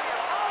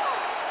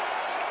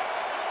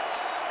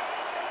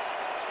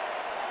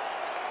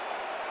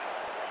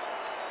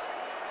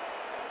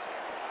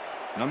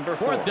 Number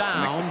 4. 4th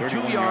down, 2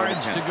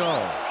 yards to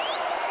go.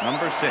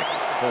 Number 6,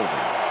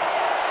 holding.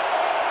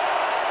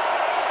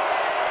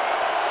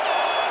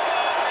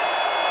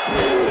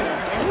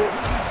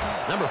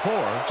 Number 4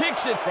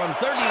 kicks it from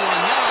 31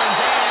 yards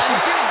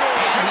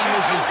and he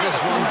misses this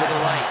one to the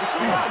right.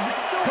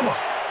 Come on.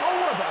 Don't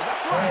worry about it.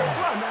 That's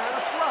right, man.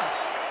 That's right.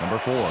 Number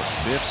 4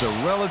 biffs a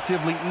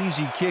relatively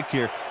easy kick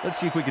here. Let's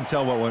see if we can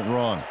tell what went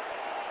wrong.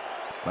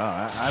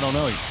 I don't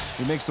know.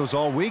 He makes those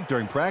all week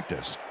during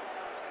practice.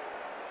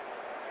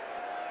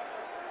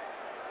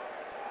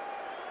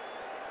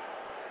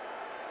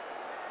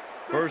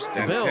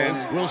 The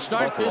Bills will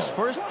start this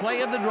first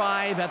play of the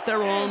drive at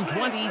their own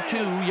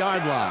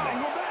 22-yard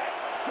line.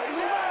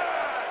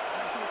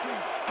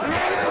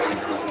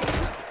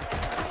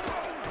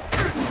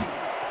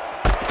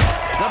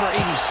 Number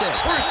 86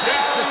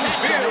 takes the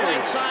catch on the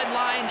right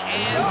sideline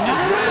and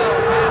is well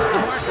past the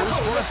markers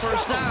for a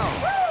 1st down.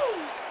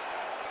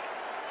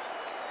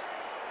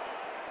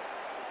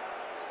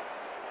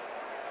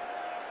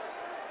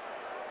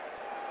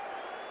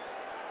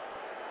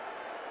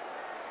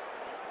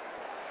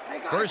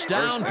 First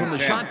down from the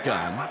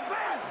shotgun.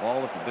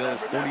 Ball at the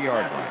Bills'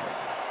 40-yard line.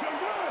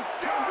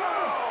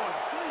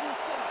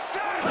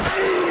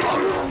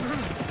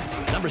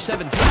 Number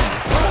 17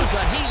 throws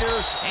a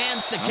heater,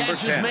 and the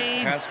catch is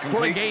made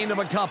for a gain of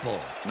a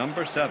couple.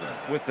 Number 7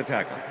 with the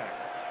tackle.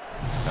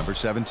 Number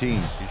 17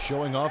 is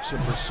showing off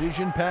some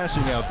precision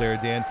passing out there,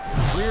 Dan.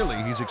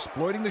 Clearly, he's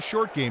exploiting the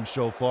short game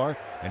so far,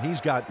 and he's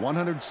got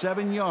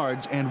 107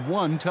 yards and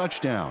 1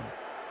 touchdown.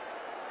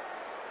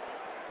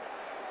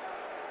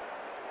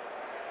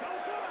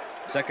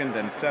 2nd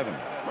and 7.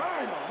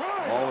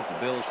 Ball at the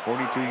Bills'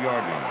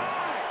 42-yard line.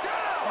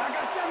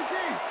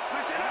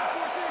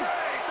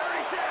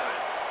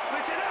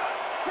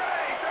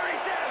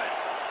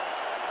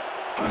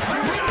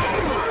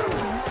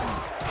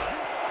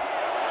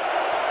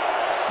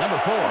 Number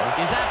 4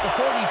 is at the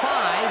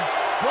 45,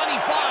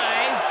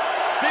 25,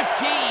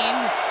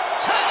 15,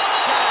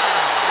 touchdown!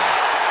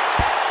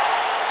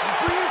 He's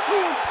bringing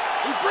two.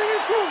 He's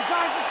bringing two,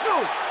 guys. Let's go.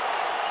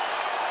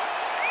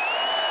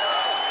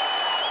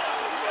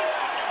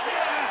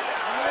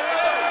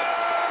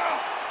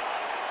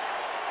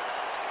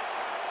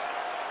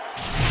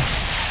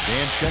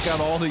 And check out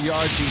all the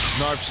yards he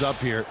snarfs up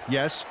here.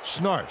 Yes,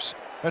 snarfs.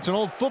 That's an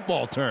old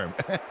football term.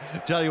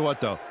 Tell you what,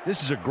 though,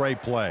 this is a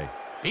great play.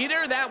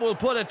 Peter, that will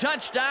put a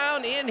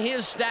touchdown in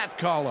his stat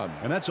column.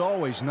 And that's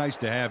always nice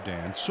to have,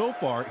 Dan. So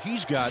far,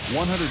 he's got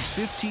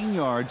 115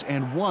 yards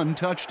and 1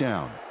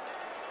 touchdown.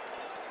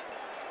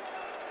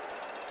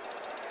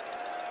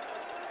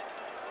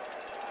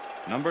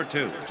 Number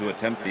 2 to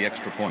attempt the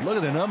extra point. Look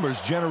at the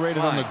numbers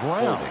generated on the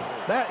ground. Holding.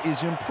 That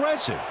is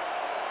impressive.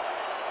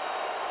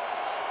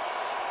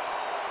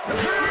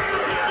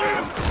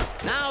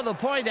 Now the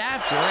point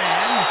after,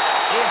 and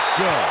it's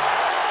good.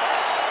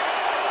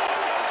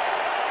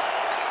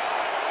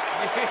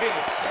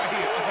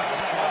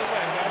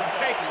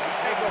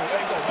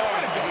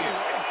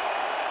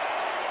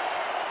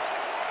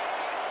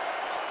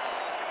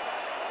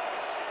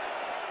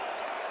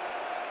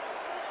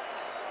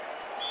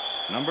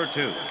 Number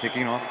 2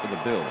 kicking off for the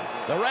Bills.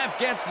 The ref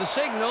gets the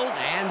signal,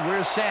 and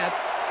we're set.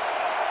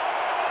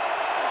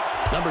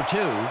 Number 2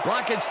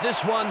 rockets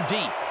this one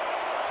deep.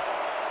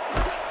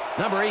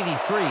 Number 83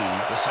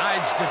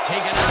 decides to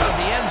take it out of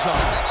the end zone.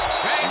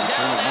 Dragged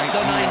down at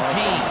the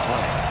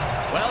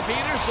 19. Well,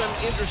 Peter, some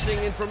interesting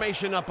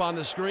information up on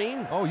the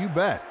screen. Oh, you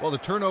bet. Well, the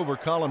turnover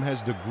column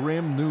has the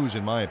grim news,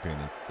 in my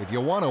opinion. If you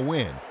want to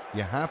win,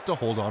 you have to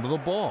hold on to the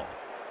ball.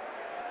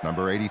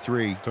 Number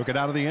 83 took it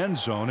out of the end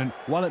zone, and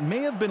while it may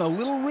have been a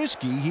little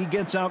risky, he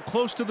gets out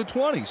close to the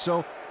 20,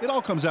 so it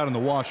all comes out in the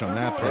wash on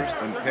that play. First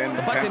and 10,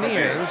 the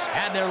Buccaneers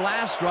had their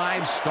last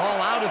drive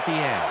stall out at the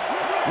end.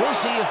 We'll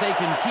see if they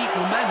can keep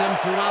momentum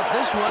throughout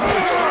this one,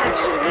 which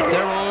starts at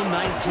their own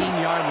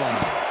 19-yard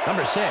line.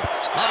 Number 6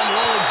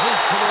 unloads this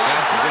to the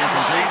right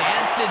sideline,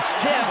 and it's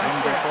tipped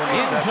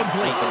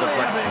incomplete.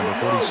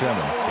 Number 47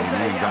 came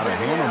in and got a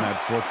hand on that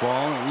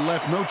football and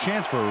left no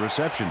chance for a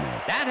reception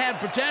there. That had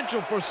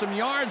potential for some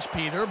yards,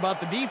 Peter, but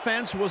the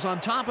defense was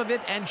on top of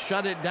it and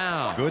shut it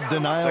down. Good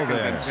denial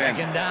there.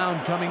 Second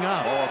down coming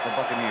up. Ball at the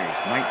Buccaneers,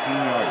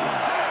 19-yard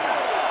line.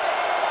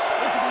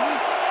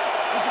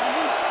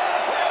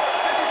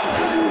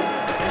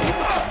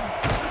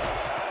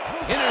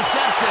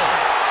 Intercepted.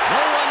 No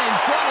one in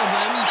front of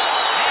him.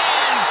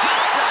 And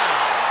touchdown.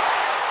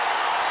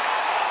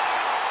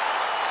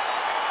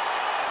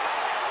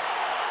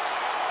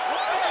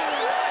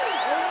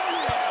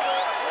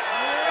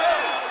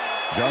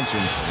 Johnson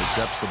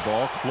intercepts the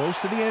ball close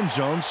to the end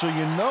zone, so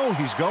you know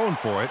he's going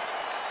for it.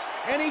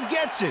 And he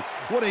gets it.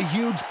 What a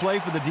huge play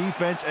for the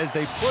defense as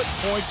they put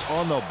points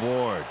on the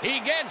board. He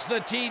gets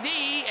the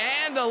TD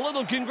and a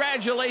little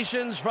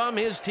congratulations from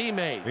his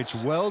teammates. It's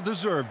well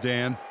deserved,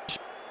 Dan.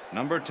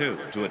 Number 2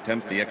 to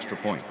attempt the extra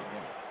point.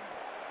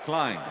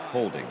 Klein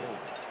holding.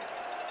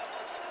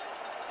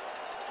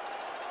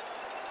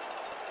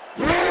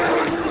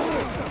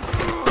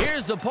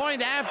 Here's the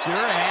point after,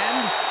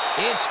 and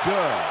it's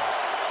good.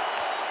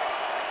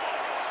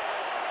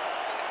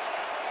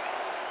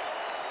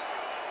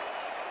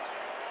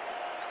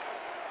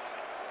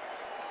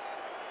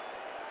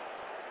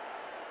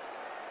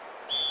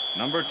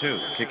 Number 2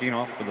 kicking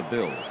off for the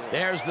Bills.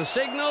 There's the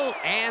signal,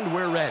 and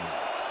we're ready.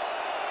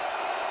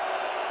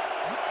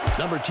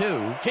 Number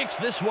 2 kicks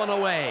this one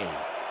away.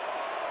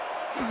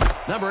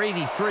 Number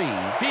 83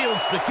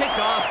 fields the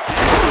kickoff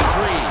at the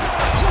 3.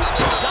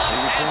 Stopped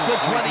at the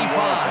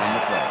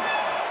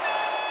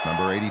 25.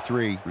 Number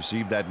 83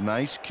 received that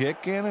nice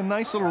kick and a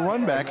nice little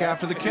run back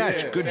after the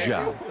catch. Good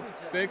job.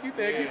 Thank you.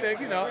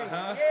 No,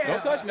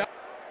 don't touch now.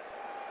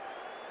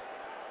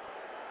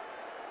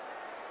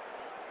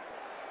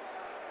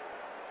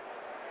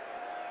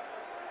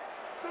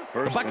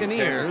 The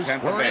Buccaneers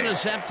were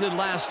intercepted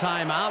last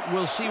time out.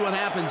 We'll see what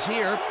happens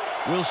here.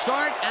 We'll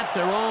start at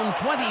their own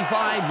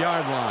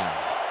 25-yard line.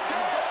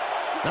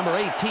 Number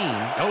 18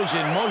 goes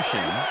in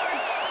motion.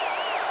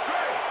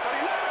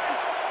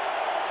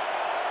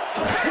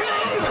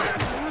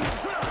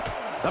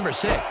 Number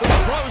 6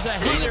 throws a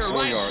heater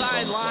right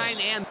sideline,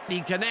 and he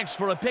connects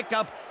for a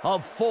pickup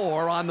of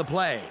 4 on the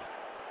play.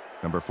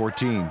 Number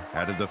 14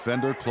 had a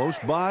defender close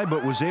by,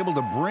 but was able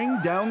to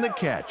bring down the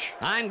catch.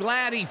 I'm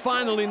glad he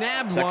finally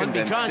nabbed one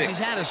because he's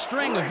had a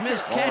string of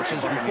missed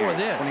catches before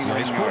this.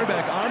 His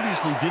quarterback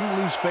obviously didn't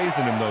lose faith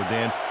in him, though,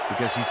 Dan,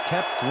 because he's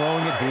kept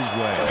throwing it his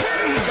way.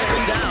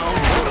 Second down,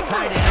 both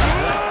tight ends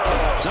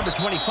left. Number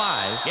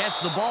 25 gets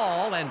the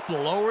ball and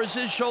lowers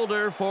his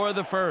shoulder for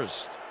the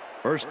first.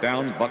 First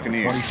down,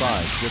 Buccaneers.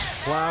 25 just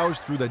plows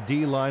through the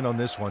D-line on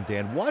this one,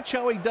 Dan. Watch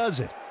how he does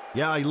it.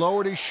 Yeah, he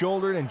lowered his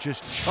shoulder and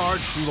just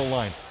charged through the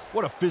line.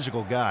 What a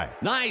physical guy.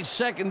 Nice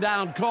second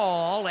down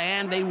call,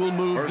 and they will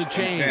move the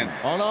chain.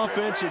 On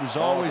offense, it was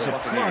always a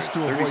plus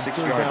to avoid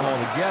third down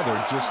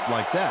altogether, just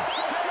like that.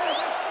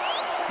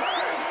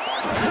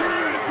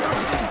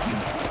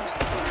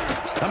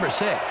 Number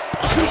 6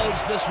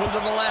 unloads this one to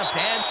the left,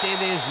 and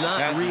it is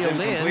not reeled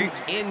in.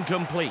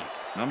 Incomplete.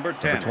 Number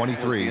 10. Number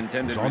 23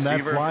 was on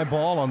that fly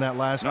ball on that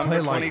last play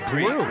like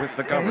glue.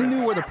 And he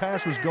knew where the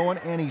pass was going,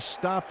 and he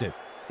stopped it.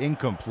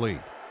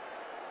 Incomplete.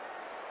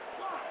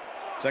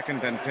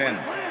 Second and 10.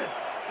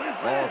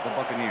 Ball at the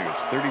Buccaneers,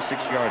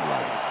 36-yard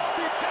line.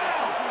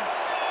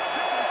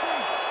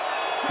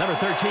 Number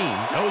 13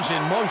 goes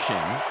in motion.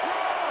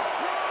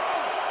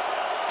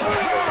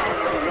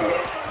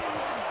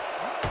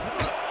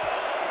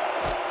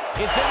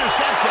 It's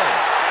intercepted.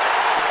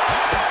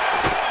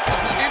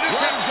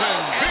 Interception.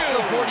 At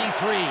the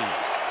 43.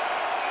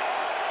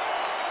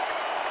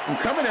 I'm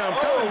coming now. I'm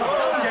coming.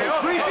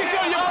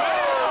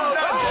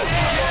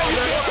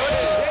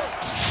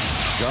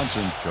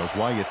 Johnson shows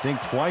why you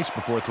think twice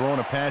before throwing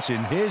a pass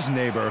in his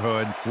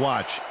neighborhood.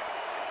 Watch.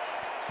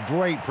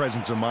 Great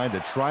presence of mind to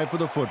try for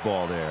the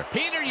football there.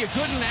 Peter, you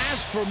couldn't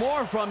ask for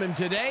more from him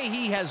today.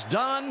 He has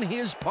done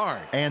his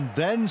part. And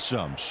then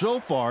some.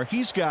 So far,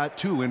 he's got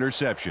 2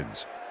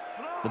 interceptions.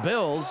 The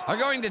Bills are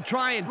going to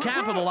try and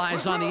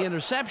capitalize on the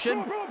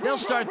interception. They'll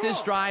start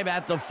this drive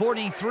at the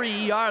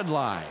 43-yard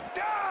line.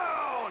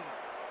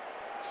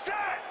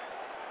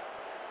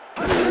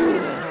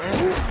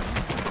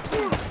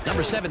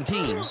 Number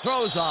 17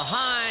 throws a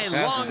high,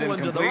 long one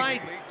to the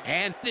right,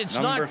 and it's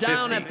knocked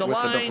down at the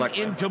line,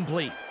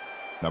 incomplete.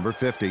 Number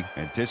 50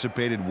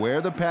 anticipated where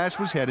the pass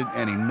was headed,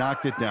 and he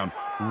knocked it down.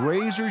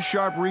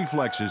 Razor-sharp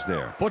reflexes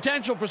there.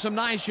 Potential for some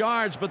nice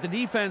yards, but the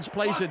defense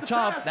plays it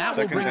tough. That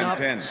will bring up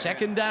 10.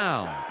 second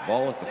down.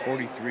 Ball at the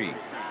 43.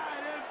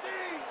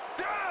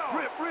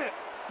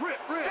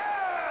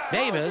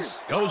 Davis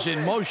goes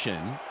in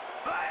motion.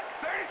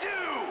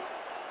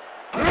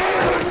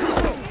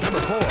 Number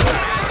 4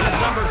 has his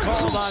number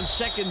called on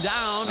second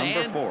down,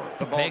 and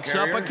picks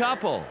up a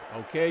couple.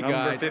 Okay,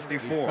 guys,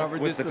 54 you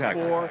covered with this the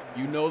before.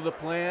 tackle. You know the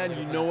plan.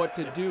 You know what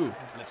to do.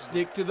 Let's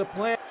stick to the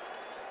plan.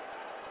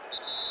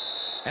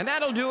 And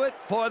that'll do it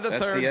for the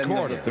third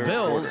quarter. The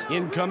Bills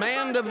in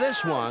command of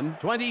this one,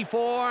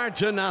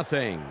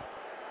 24-0.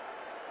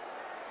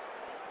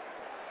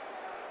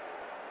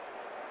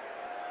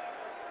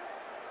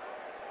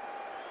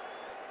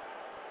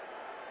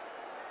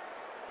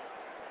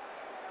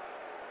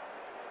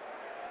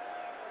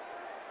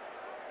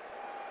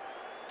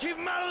 Keep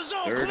him out of the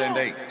zone. 3rd and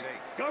 8.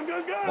 Go.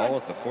 Ball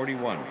at the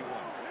 41.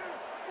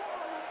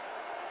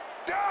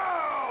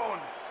 Down.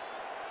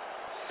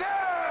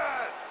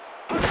 Set.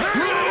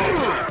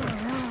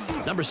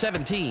 Number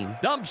 17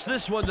 dumps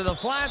this one to the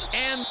flat,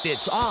 and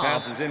it's off.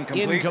 Pass is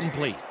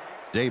incomplete.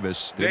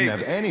 Davis didn't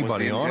have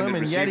anybody on him,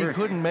 and yet he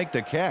couldn't make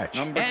the catch.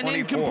 An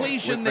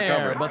incompletion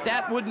there, but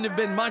that wouldn't have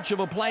been much of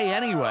a play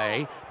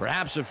anyway.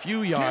 Perhaps a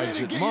few yards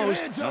at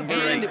most,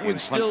 and it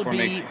would still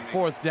be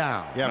 4th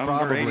down. Yeah,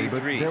 probably,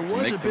 but there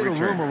was a bit of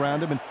room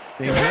around him, and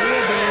they may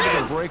have been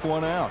able to break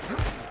one out.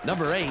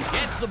 Number 8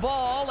 gets the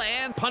ball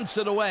and punts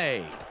it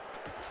away.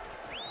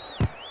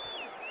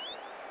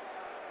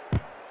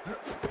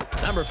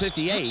 Number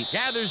 58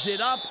 gathers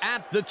it up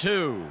at the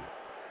 2.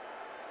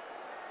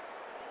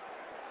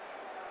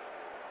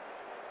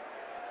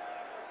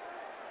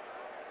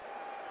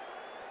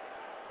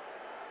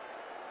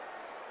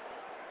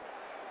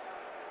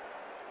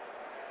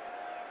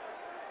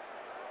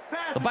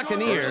 The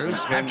Buccaneers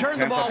have turned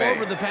the ball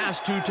over the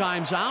past 2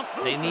 times out.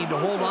 They need to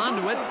hold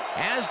on to it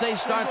as they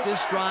start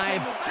this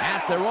drive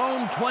at their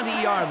own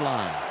 20-yard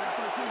line.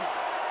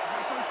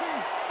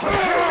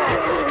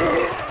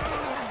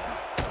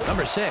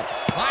 Number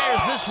 6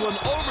 fires this one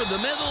over the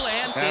middle,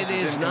 and it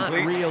is not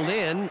reeled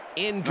in.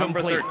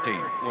 Incomplete. Number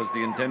 13 was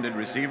the intended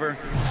receiver.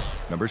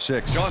 Number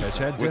 6 has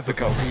had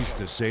difficulties,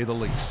 to say the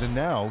least, and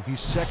now he's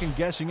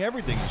second-guessing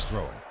everything he's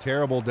throwing.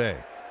 Terrible day.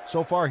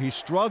 So far, he's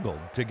struggled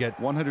to get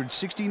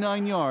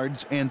 169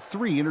 yards and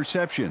 3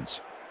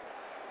 interceptions.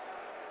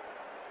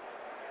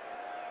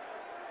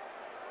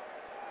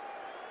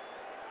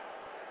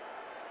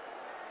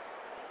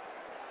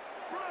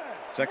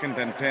 Second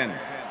and 10.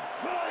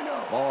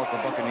 Ball at the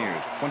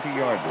Buccaneers,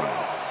 20-yard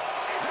line.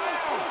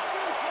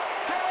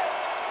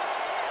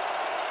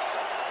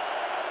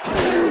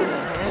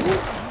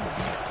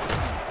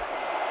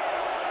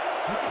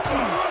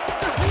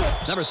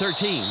 Number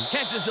 13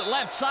 catches it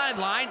left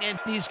sideline, and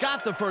he's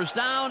got the first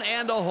down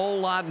and a whole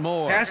lot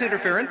more. Pass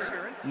interference,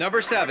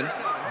 number 7,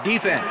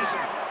 defense.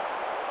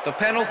 The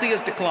penalty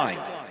is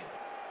declined.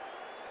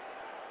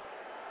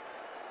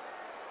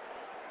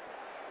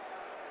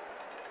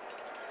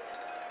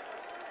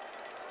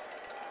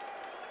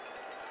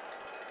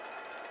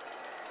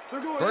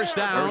 First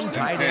down,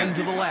 tight end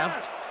to the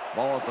left.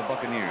 Ball at the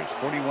Buccaneers,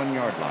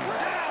 41-yard line.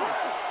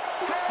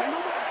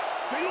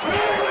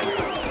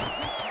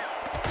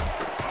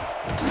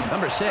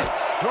 Number 6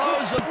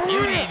 throws a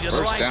beauty to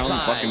the right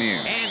side,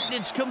 Buccaneers. And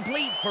it's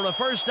complete for a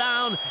first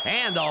down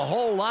and a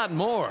whole lot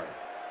more.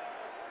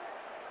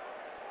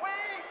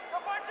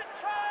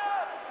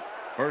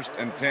 First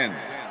and 10.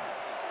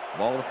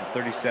 Ball at the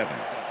 37.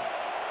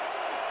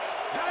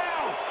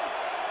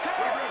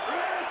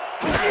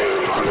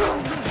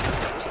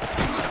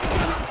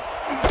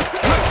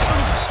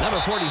 Number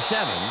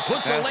 47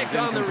 puts a lick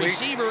on the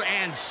receiver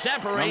and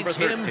separates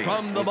him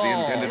from the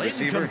ball.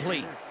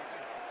 Incomplete.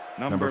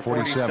 Number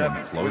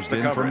 47 closed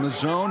in from the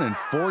zone and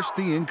forced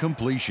the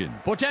incompletion.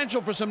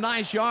 Potential for some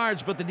nice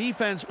yards, but the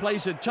defense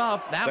plays it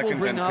tough. That will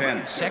bring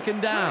up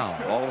second down.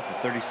 Ball at the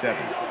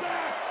 37.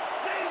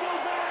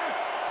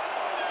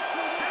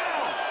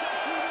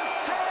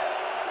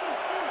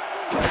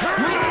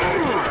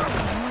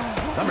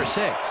 Number Number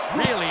 6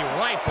 really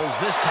rifles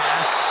this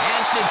pass,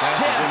 and it's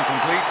tipped.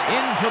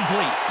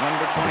 Incomplete.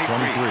 Number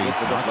 23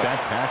 got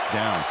that pass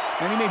down,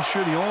 and he made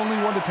sure the only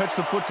one to touch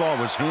the football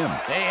was him.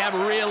 They have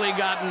really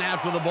gotten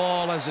after the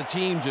ball as a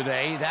team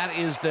today. That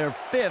is their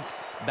 5th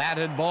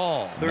batted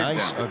ball.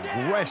 Nice,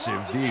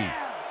 aggressive D.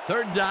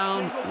 3rd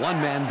down,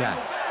 1 man back.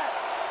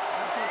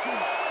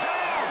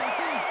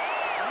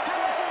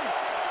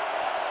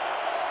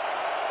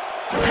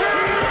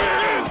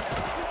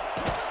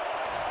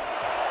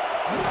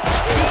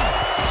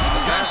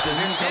 Johnson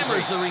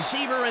hammers the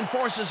receiver and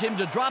forces him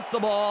to drop the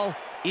ball.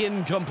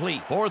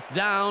 Incomplete. 4th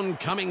down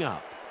coming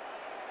up.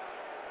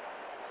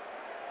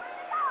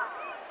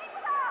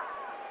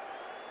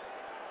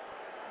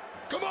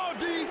 Come on,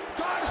 D.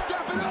 Time to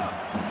step it up.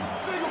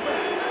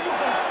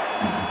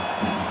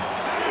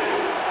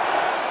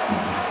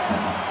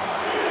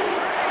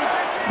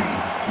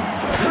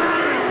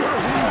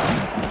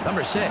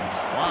 Number 6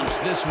 lofts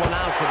this one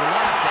out to the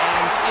left,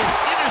 and it's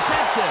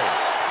intercepted.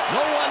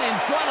 No one in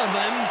front of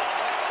him.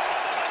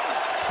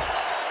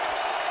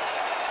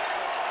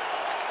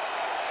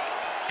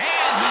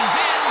 And he's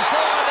in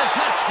for the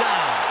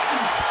touchdown.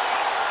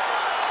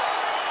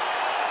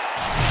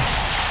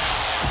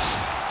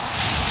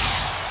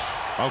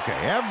 Okay,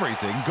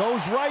 everything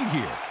goes right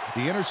here.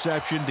 The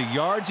interception, the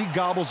yards he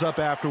gobbles up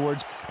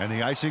afterwards, and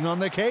the icing on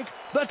the cake,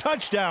 the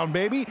touchdown,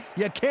 baby.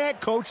 You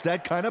can't coach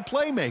that kind of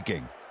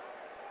playmaking.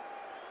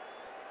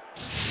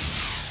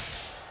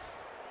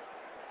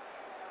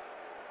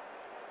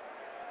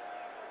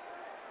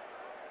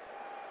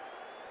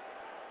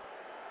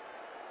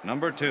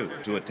 Number 2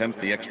 to attempt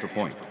the extra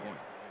point.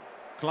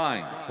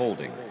 Klein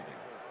holding.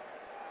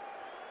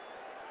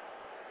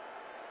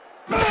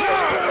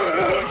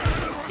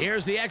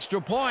 Here's the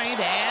extra point,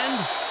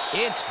 and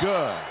it's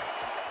good.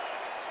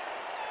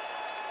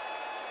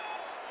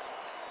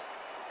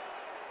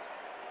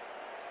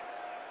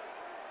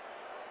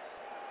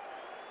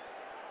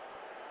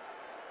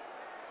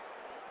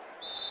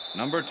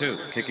 Number 2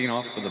 kicking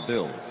off for the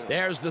Bills.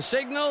 There's the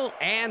signal,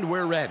 and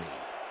we're ready.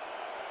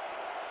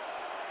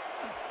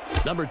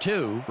 Number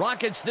 2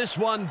 rockets this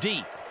one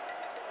deep.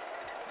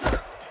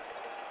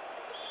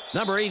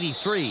 Number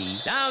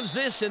 83 downs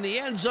this in the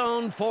end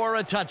zone for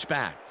a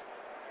touchback.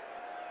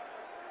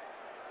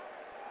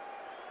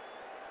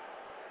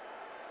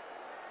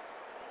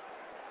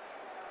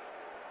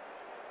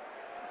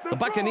 The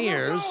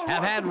Buccaneers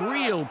have had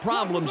real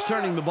problems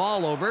turning the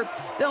ball over.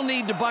 They'll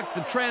need to buck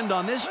the trend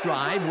on this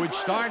drive, which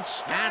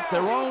starts at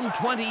their own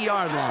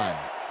 20-yard line.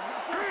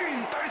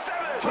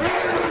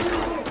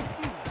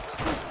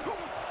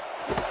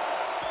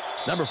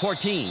 Number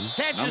 14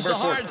 catches the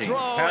hard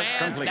throw,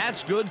 and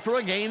that's good for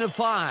a gain of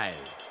 5.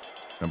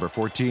 Number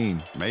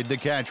 14 made the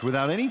catch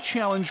without any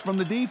challenge from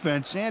the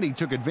defense, and he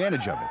took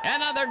advantage of it.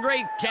 Another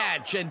great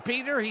catch, and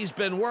Peter, he's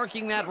been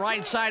working that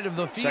right side of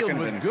the field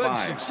with good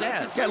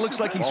success. Yeah, it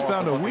looks like he's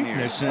found a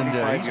weakness, and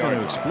he's going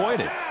to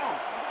exploit it.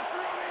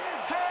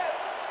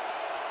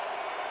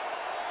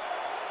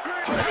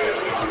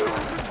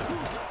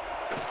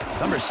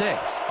 Number 6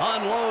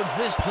 unloads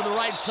this to the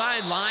right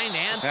sideline,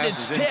 and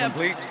it's tipped.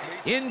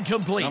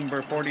 Incomplete.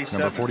 Number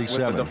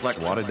 47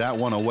 swatted that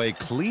one away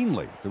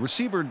cleanly. The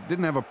receiver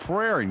didn't have a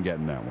prayer in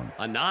getting that one.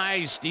 A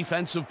nice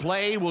defensive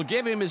play will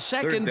give him his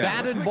 2nd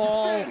batted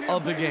ball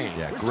of the game.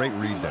 Yeah, great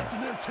read there.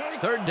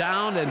 3rd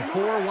down and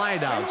 4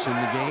 wideouts in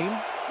the game.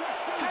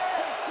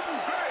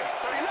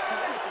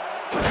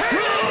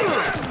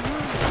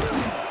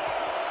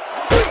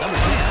 Number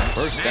 10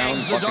 first down,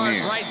 the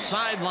dark right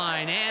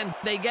sideline, and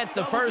they get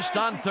the first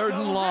on 3rd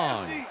and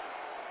long.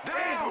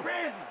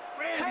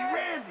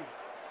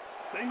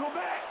 Single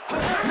back.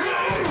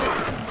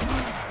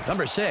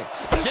 Number 6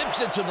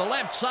 zips it to the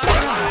left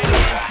sideline,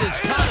 and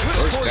it's caught at the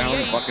first 48.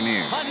 Down,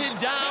 Buccaneers. Hunted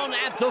down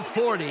at the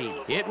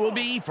 40. It will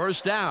be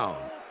first down.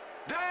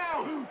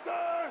 Down.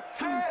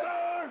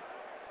 Two-third.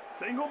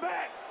 Single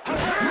back.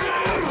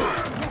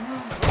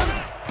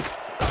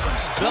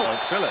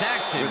 Phillips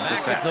sacks him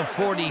back at the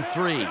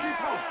 43.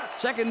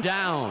 2nd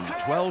down,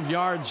 12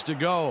 yards to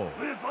go.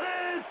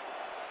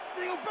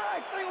 Single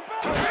back.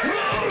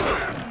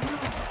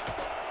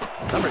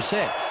 Number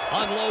 6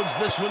 unloads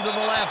this one to the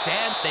left,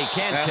 and they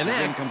can't Pass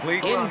connect.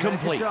 Incomplete.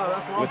 Incomplete.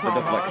 With the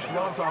deflection.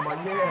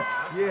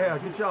 Yeah,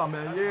 good job,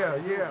 man.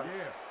 Yeah.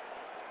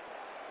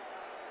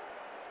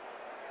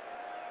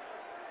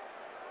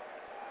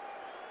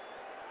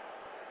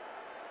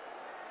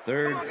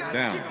 Third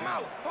down.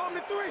 Hold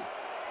me 3.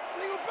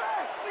 Single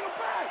back.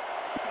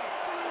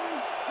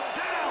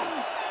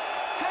 Down.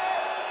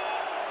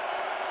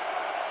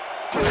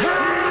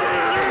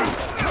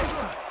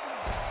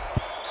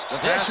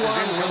 This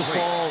one will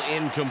fall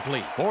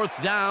incomplete.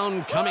 4th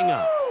down coming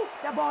up.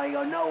 That ball ain't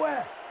going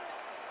nowhere.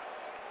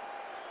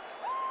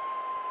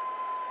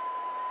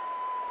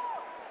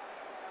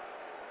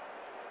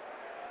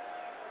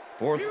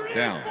 Fourth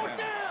down. Fourth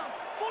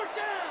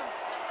down.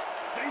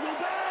 Single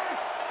back.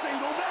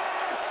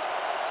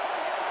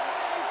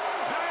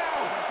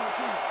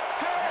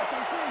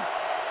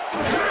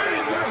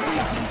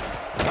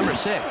 Down. Number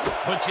 6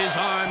 puts his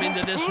arm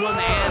into this one,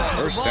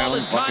 and the ball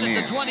is caught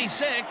at the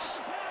 26.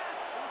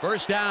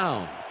 First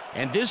down,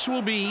 and this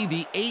will be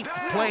the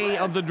 8th play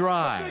of the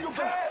drive. Number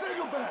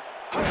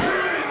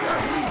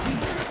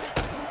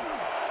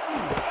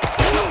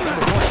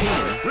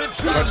 14 rips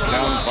down the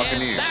ball,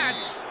 and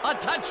that's a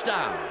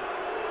touchdown.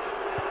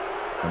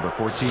 Number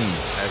 14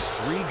 has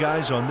 3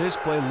 guys on this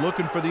play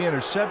looking for the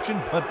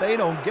interception, but they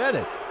don't get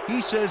it. He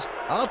says,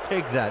 "I'll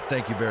take that,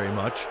 thank you very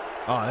much."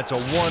 Oh, that's a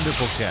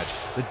wonderful catch.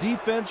 The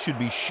defense should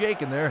be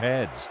shaking their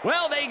heads.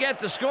 Well, they get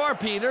the score,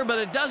 Peter, but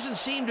it doesn't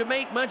seem to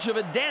make much of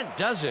a dent,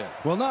 does it?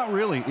 Well, not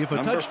really. If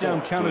a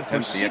touchdown counted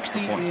for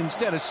 60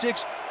 instead of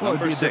 6, well,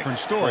 it'd be a different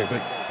story.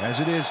 But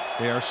as it is,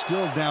 they are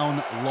still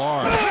down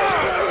large.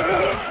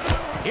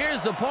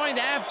 Here's the point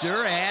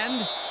after,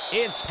 and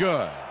it's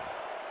good.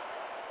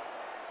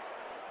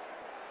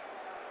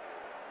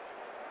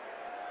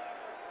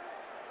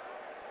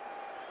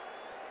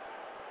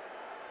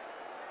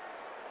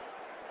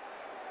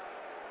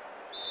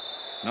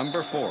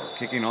 Number 4,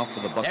 kicking off for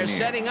the Buccaneers. They're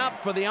setting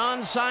up for the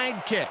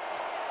onside kick.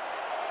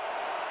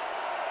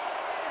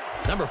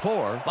 Number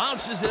 4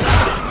 bounces it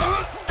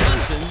up.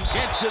 Johnson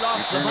gets it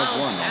off the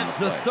bounce at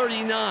the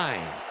 39.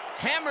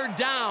 Hammered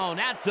down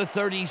at the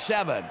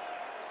 37.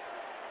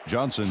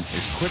 Johnson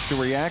is quick to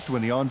react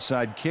when the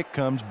onside kick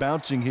comes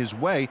bouncing his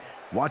way.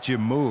 Watch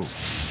him move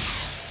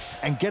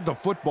and get the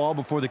football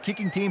before the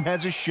kicking team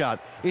has a shot.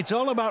 It's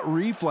all about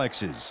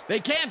reflexes. They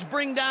can't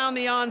bring down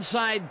the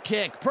onside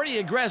kick. Pretty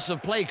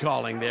aggressive play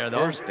calling there,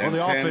 though. Well,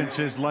 the offense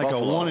is like a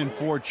 1 in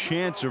 4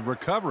 chance of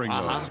recovering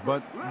those,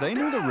 but they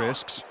knew the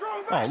risks.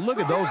 Oh, look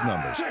at those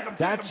numbers.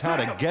 That's how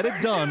to get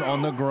it done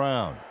on the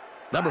ground.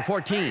 Number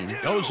 14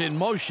 goes in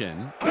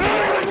motion.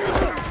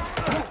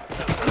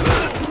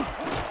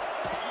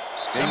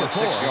 Number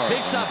 4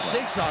 picks up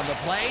 6 on the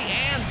play,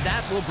 and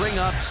that will bring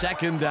up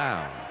second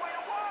down.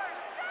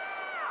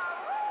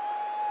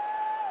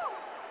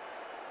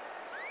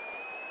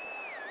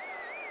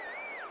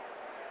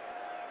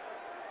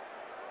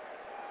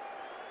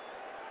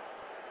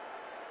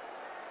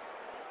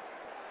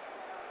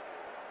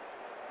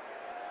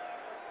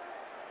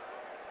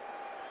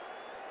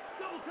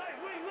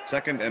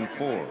 Second and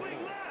 4.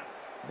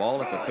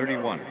 Ball at the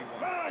 31.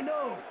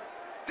 Down.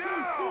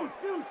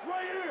 Deuce,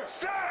 right here.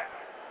 Set.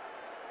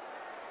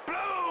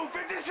 Blue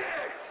 56.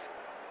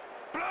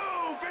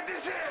 Blue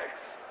 56.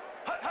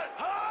 Hut.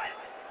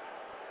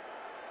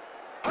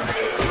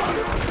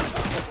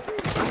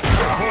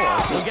 Number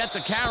 4 will get the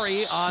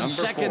carry on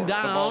second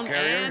down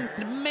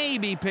and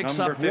maybe picks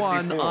up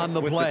 1 on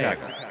the play.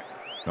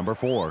 Number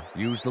 4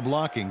 used the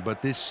blocking,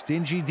 but this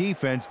stingy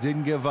defense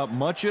didn't give up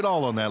much at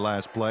all on that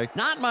last play.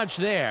 Not much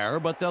there,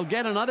 but they'll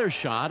get another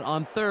shot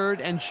on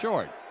 3rd and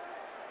short.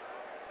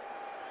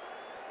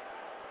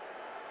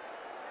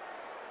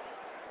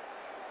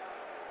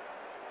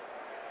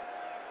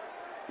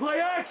 Play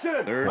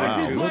action.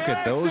 Wow, look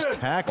at those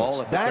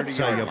tackles. That's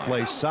how you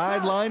play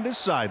sideline to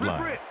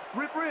sideline. Rip.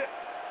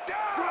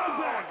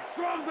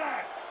 Strong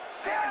back.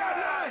 See, I got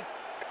 9.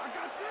 I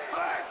got 10.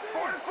 Black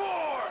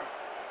 44.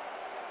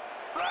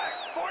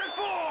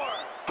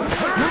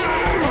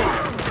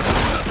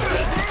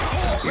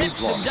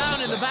 Rips him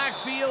down in the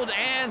backfield,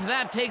 and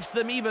that takes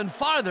them even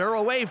farther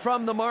away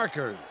from the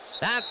markers.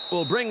 That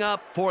will bring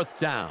up 4th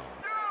down.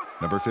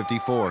 Number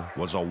 54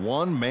 was a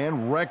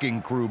one-man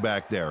wrecking crew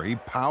back there. He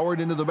powered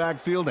into the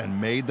backfield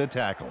and made the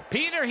tackle.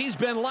 Peter, he's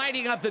been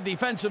lighting up the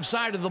defensive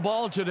side of the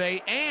ball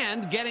today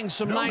and getting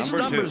some nice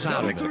numbers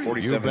out of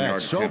it. You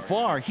bet. So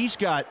far, he's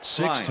got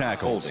 6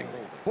 tackles.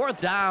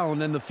 4th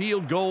down, and the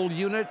field goal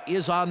unit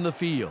is on the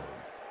field.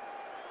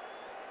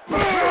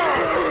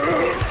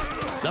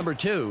 Number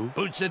 2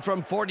 boots it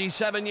from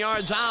 47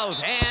 yards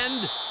out,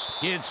 and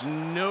it's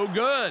no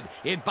good.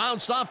 It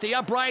bounced off the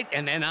upright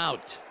and then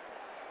out.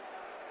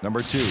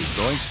 Number 2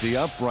 doinks the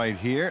upright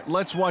here.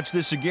 Let's watch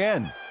this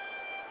again.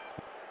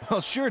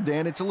 Well, sure,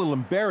 Dan, it's a little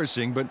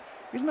embarrassing, but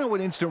isn't that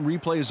what instant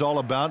replay is all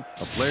about?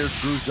 A player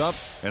screws up,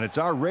 and it's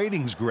our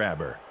ratings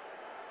grabber.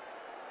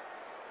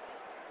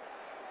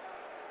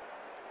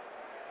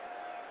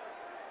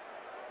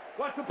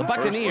 The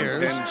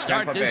Buccaneers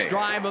start this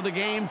drive of the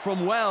game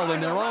from well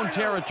in their own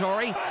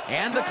territory,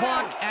 and the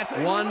clock at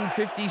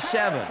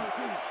 1:57.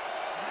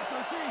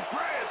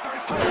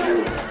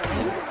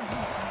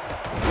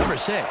 Number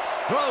 6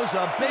 throws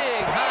a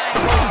big high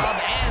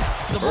lob,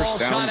 and the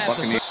ball's caught at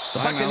the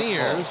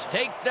Buccaneers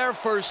take their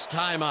first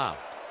time out.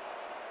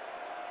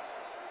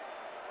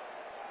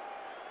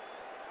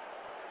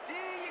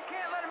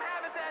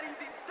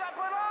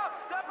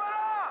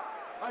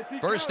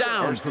 First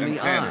down from the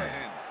eye.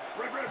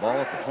 Ball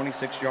at the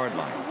 26-yard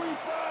line.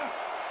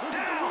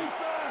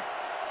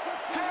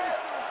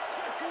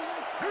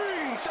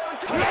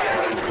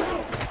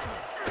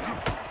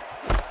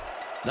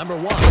 Number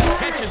 1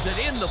 catches it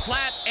in the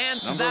flat,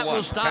 and that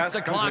will stop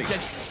the clock.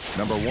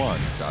 Number 1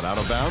 got out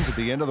of bounds at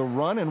the end of the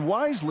run and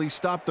wisely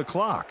stopped the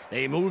clock.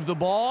 They move the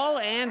ball,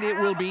 and it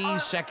will be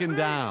second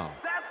down.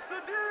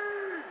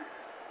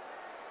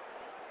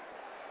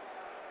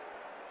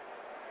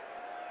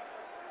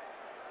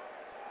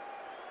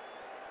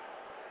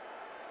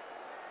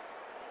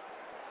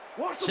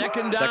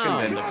 Second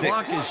down. The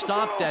clock is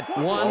stopped at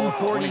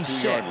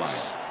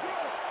 1:46.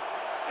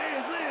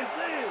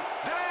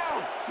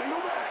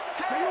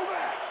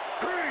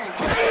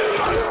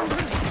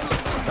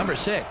 Number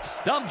 6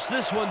 dumps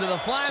this one to the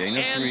flat,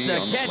 and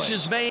the catch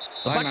is made.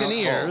 The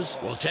Buccaneers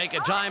will take a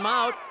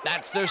timeout.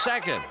 That's their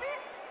second.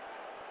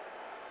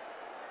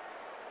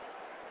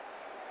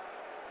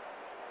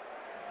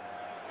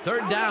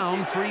 Third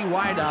down, 3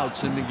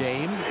 wideouts in the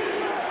game.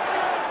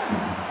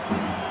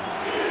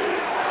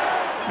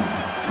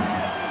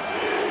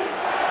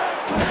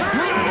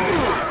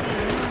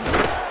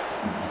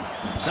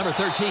 Number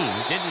 13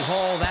 didn't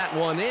haul that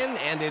one in,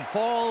 and it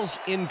falls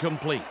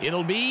incomplete.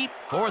 It'll be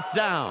 4th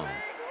down.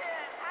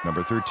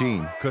 Number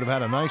 13 could have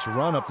had a nice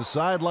run up the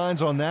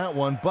sidelines on that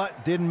one,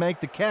 but didn't make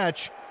the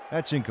catch.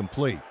 That's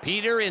incomplete.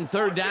 Peter, in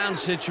third down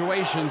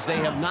situations, they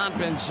have not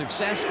been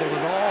successful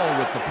at all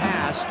with the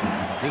pass.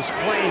 This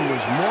play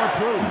was more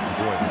proof.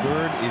 Boy,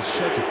 third is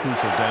such a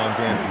crucial down,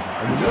 Dan.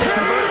 And when you don't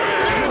convert, it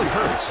really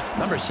hurts.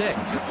 Number 6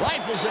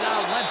 rifles it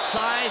out left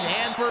side,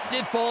 and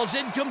it falls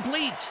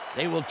incomplete.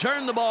 They will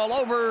turn the ball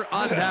over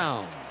on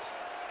downs.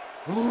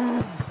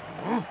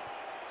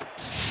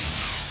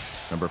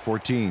 Number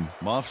 14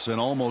 muffs an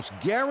almost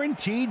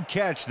guaranteed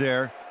catch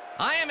there.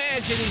 I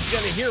imagine he's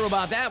going to hear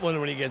about that one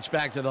when he gets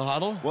back to the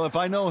huddle. Well, if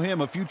I know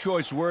him, a few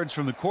choice words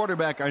from the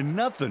quarterback are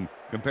nothing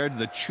compared to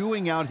the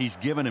chewing out he's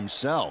given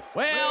himself.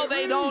 Well,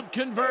 they don't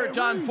convert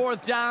on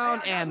 4th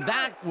down, and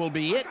that will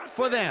be it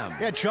for them.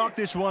 Yeah, chalk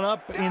this one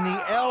up in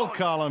the L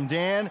column,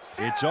 Dan.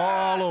 It's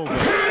all over.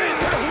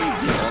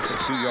 Loss of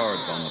 2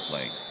 yards on the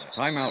play.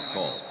 Timeout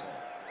call.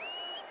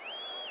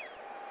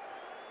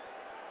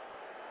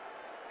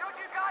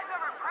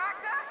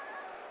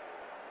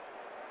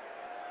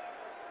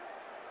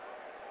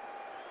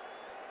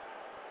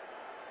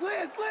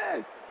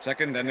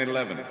 Second and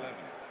 11.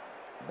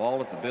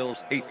 Ball at the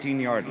Bills'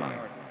 18-yard line.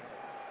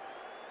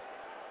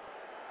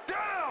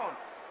 Down!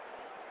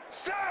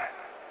 Set!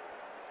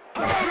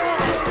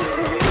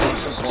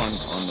 Loss of 1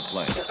 on the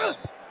play.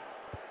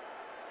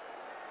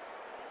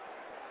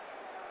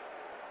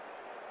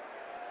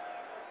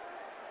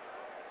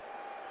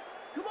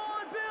 Come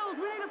on, Bills!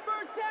 We need a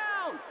first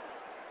down!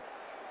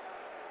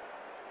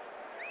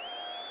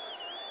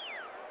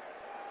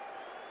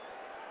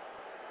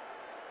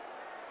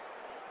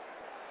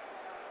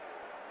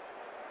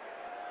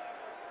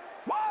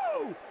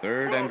 Whoa!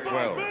 3rd and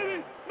 12.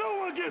 No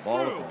one gets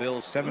Ball through. at the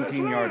Bills'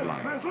 17-yard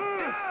line.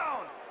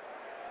 Down!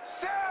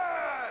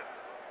 Set!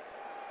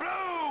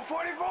 Blue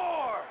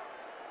 44!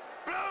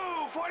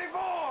 Blue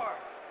 44!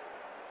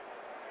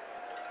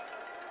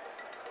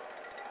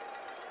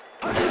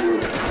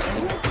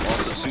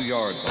 Loss of 2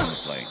 yards on the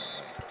play.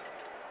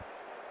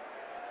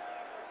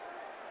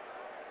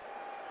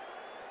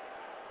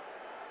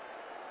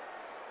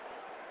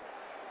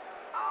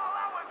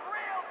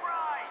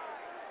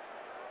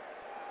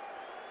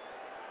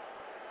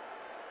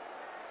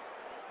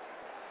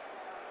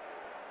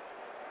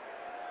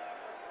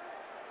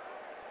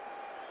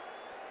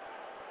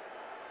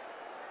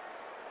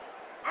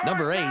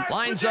 Number 8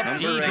 lines up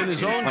deep in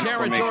his own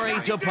territory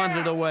to punt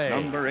it away.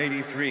 Number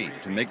 83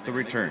 to make the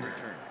return.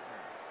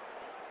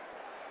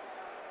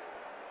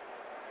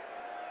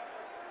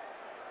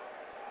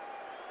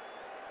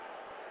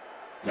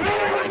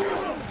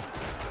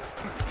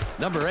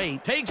 Number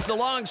 8 takes the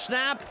long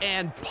snap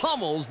and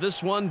pummels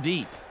this one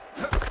deep.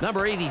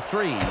 Number 83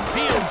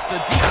 fields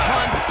the deep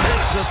punt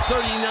at the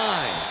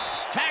 39.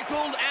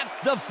 Tackled at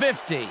the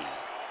 50.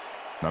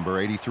 Number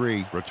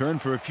 83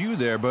 Returned for a few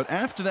there, but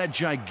after that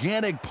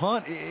gigantic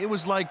punt, it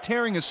was like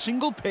tearing a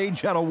single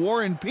page out of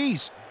War and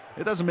Peace.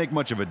 It doesn't make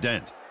much of a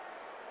dent.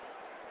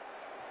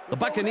 The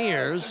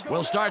Buccaneers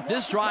will start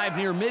this drive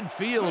near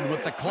midfield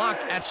with the clock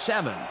at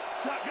 7.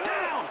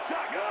 Down!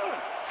 Shotgun!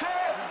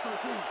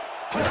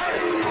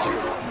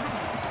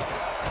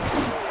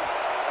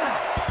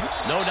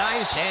 No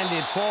dice, and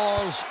it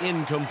falls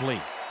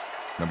incomplete.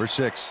 Number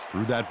 6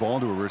 threw that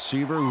ball to a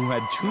receiver who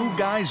had 2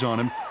 guys on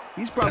him.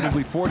 He's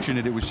probably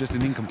fortunate it was just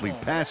an incomplete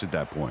pass at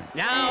that point.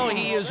 Now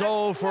he is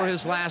 0 for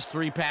his last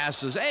 3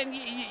 passes, and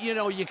you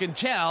know, you can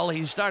tell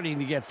he's starting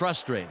to get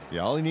frustrated.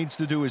 Yeah, all he needs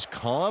to do is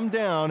calm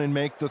down and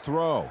make the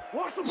throw.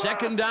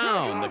 Second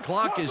down. The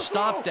clock is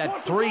stopped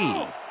at 3.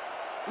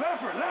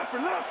 Lefford! Gun!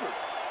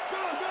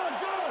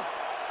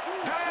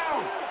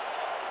 Down!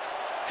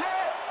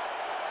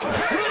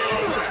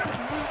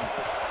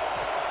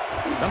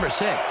 Number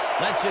 6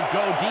 lets it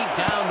go deep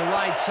down the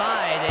right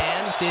side,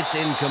 and it's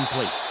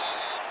incomplete.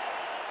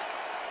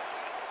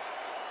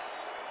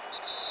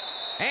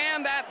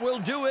 And that will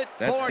do it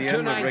for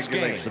tonight's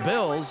game. The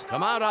Bills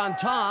come out on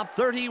top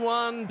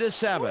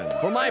 31-7.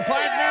 For my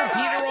partner,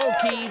 Peter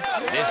O'Keefe,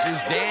 this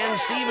is Dan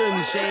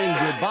Stevens saying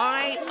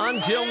goodbye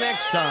until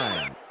next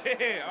time.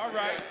 Yeah, all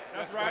right.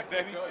 That's right,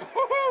 baby.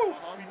 Woo-hoo!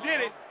 We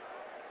did it.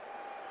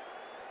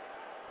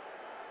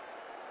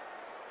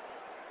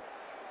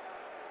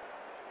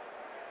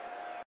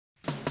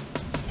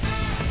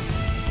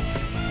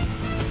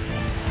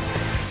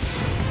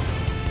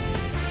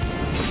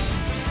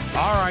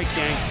 All right,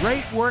 gang.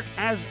 Great work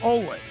as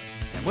always.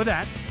 And with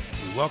that,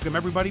 we welcome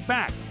everybody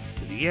back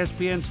to the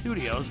ESPN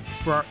studios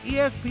for our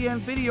ESPN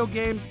Video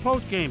Games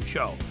post-game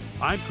show.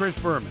 I'm Chris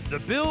Berman. The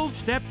Bills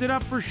stepped it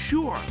up for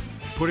sure,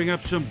 putting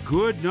up some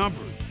good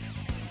numbers.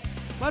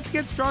 Let's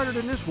get started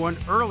in this one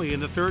early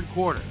in the third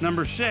quarter.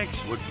 Number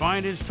 6 would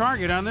find his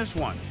target on this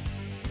one.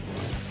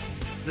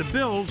 The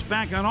Bills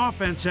back on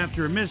offense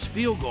after a missed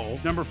field goal.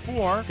 Number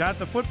 4 got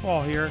the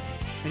football here.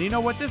 And you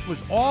know what? This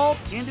was all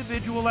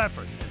individual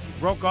effort as he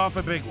broke off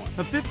a big one.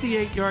 A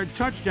 58-yard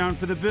touchdown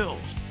for the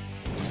Bills.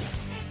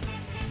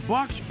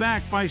 Bucs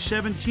back by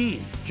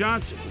 17.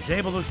 Johnson was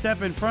able to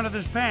step in front of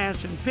this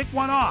pass and pick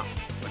one off,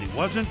 but he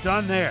wasn't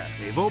done there.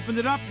 They've opened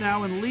it up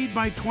now and lead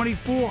by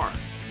 24.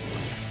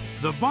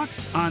 The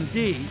Bucs on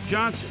D.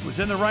 Johnson was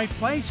in the right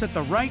place at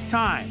the right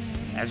time,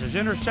 as his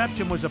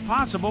interception was a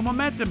possible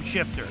momentum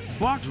shifter.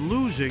 Bucs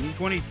losing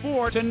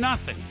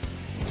 24-0.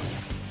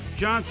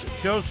 Johnson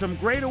shows some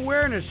great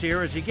awareness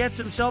here as he gets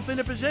himself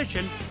into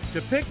position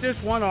to pick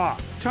this one off.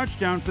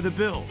 Touchdown for the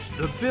Bills.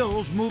 The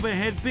Bills move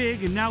ahead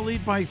big and now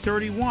lead by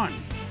 31.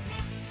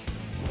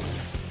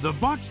 The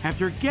Bucs,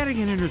 after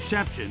getting an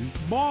interception,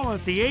 ball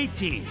at the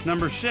 18.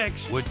 Number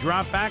 6 would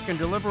drop back and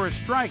deliver a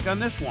strike on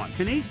this one.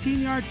 An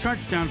 18-yard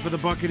touchdown for the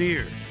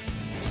Buccaneers.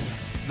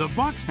 The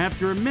Bucs,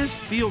 after a missed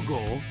field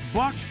goal,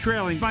 Bucs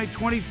trailing by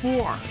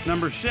 24.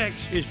 Number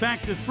 6 is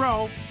back to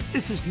throw.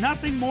 This is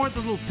nothing more than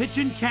a little pitch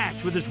and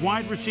catch with his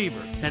wide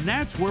receiver. And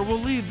that's where we'll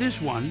leave this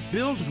one.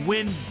 Bills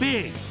win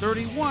big,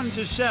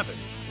 31-7.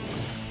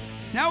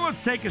 Now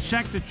let's take a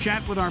sec to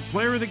chat with our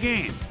player of the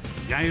game.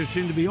 The guy who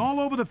seemed to be all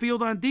over the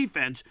field on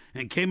defense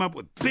and came up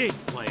with big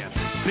play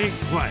after big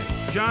play.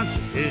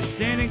 Johnson is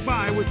standing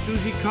by with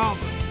Susie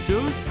Calder.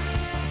 Suze?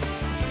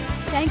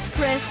 Thanks,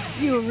 Chris.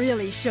 You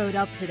really showed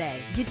up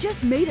today. You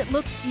just made it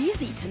look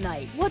easy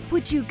tonight. What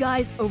put you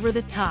guys over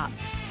the top?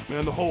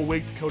 Man, the whole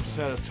week the coaches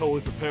had us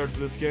totally prepared for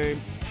this game.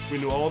 We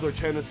knew all their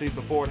tendencies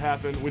before it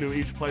happened. We knew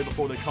each play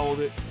before they called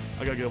it.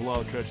 I got to give a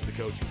lot of credit to the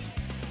coaches.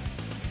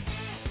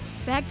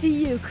 Back to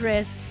you,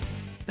 Chris.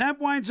 That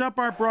winds up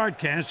our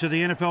broadcast of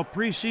the NFL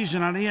preseason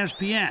on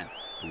ESPN,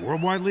 the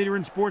worldwide leader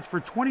in sports for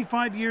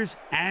 25 years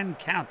and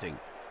counting.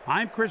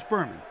 I'm Chris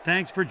Berman.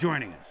 Thanks for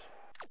joining us.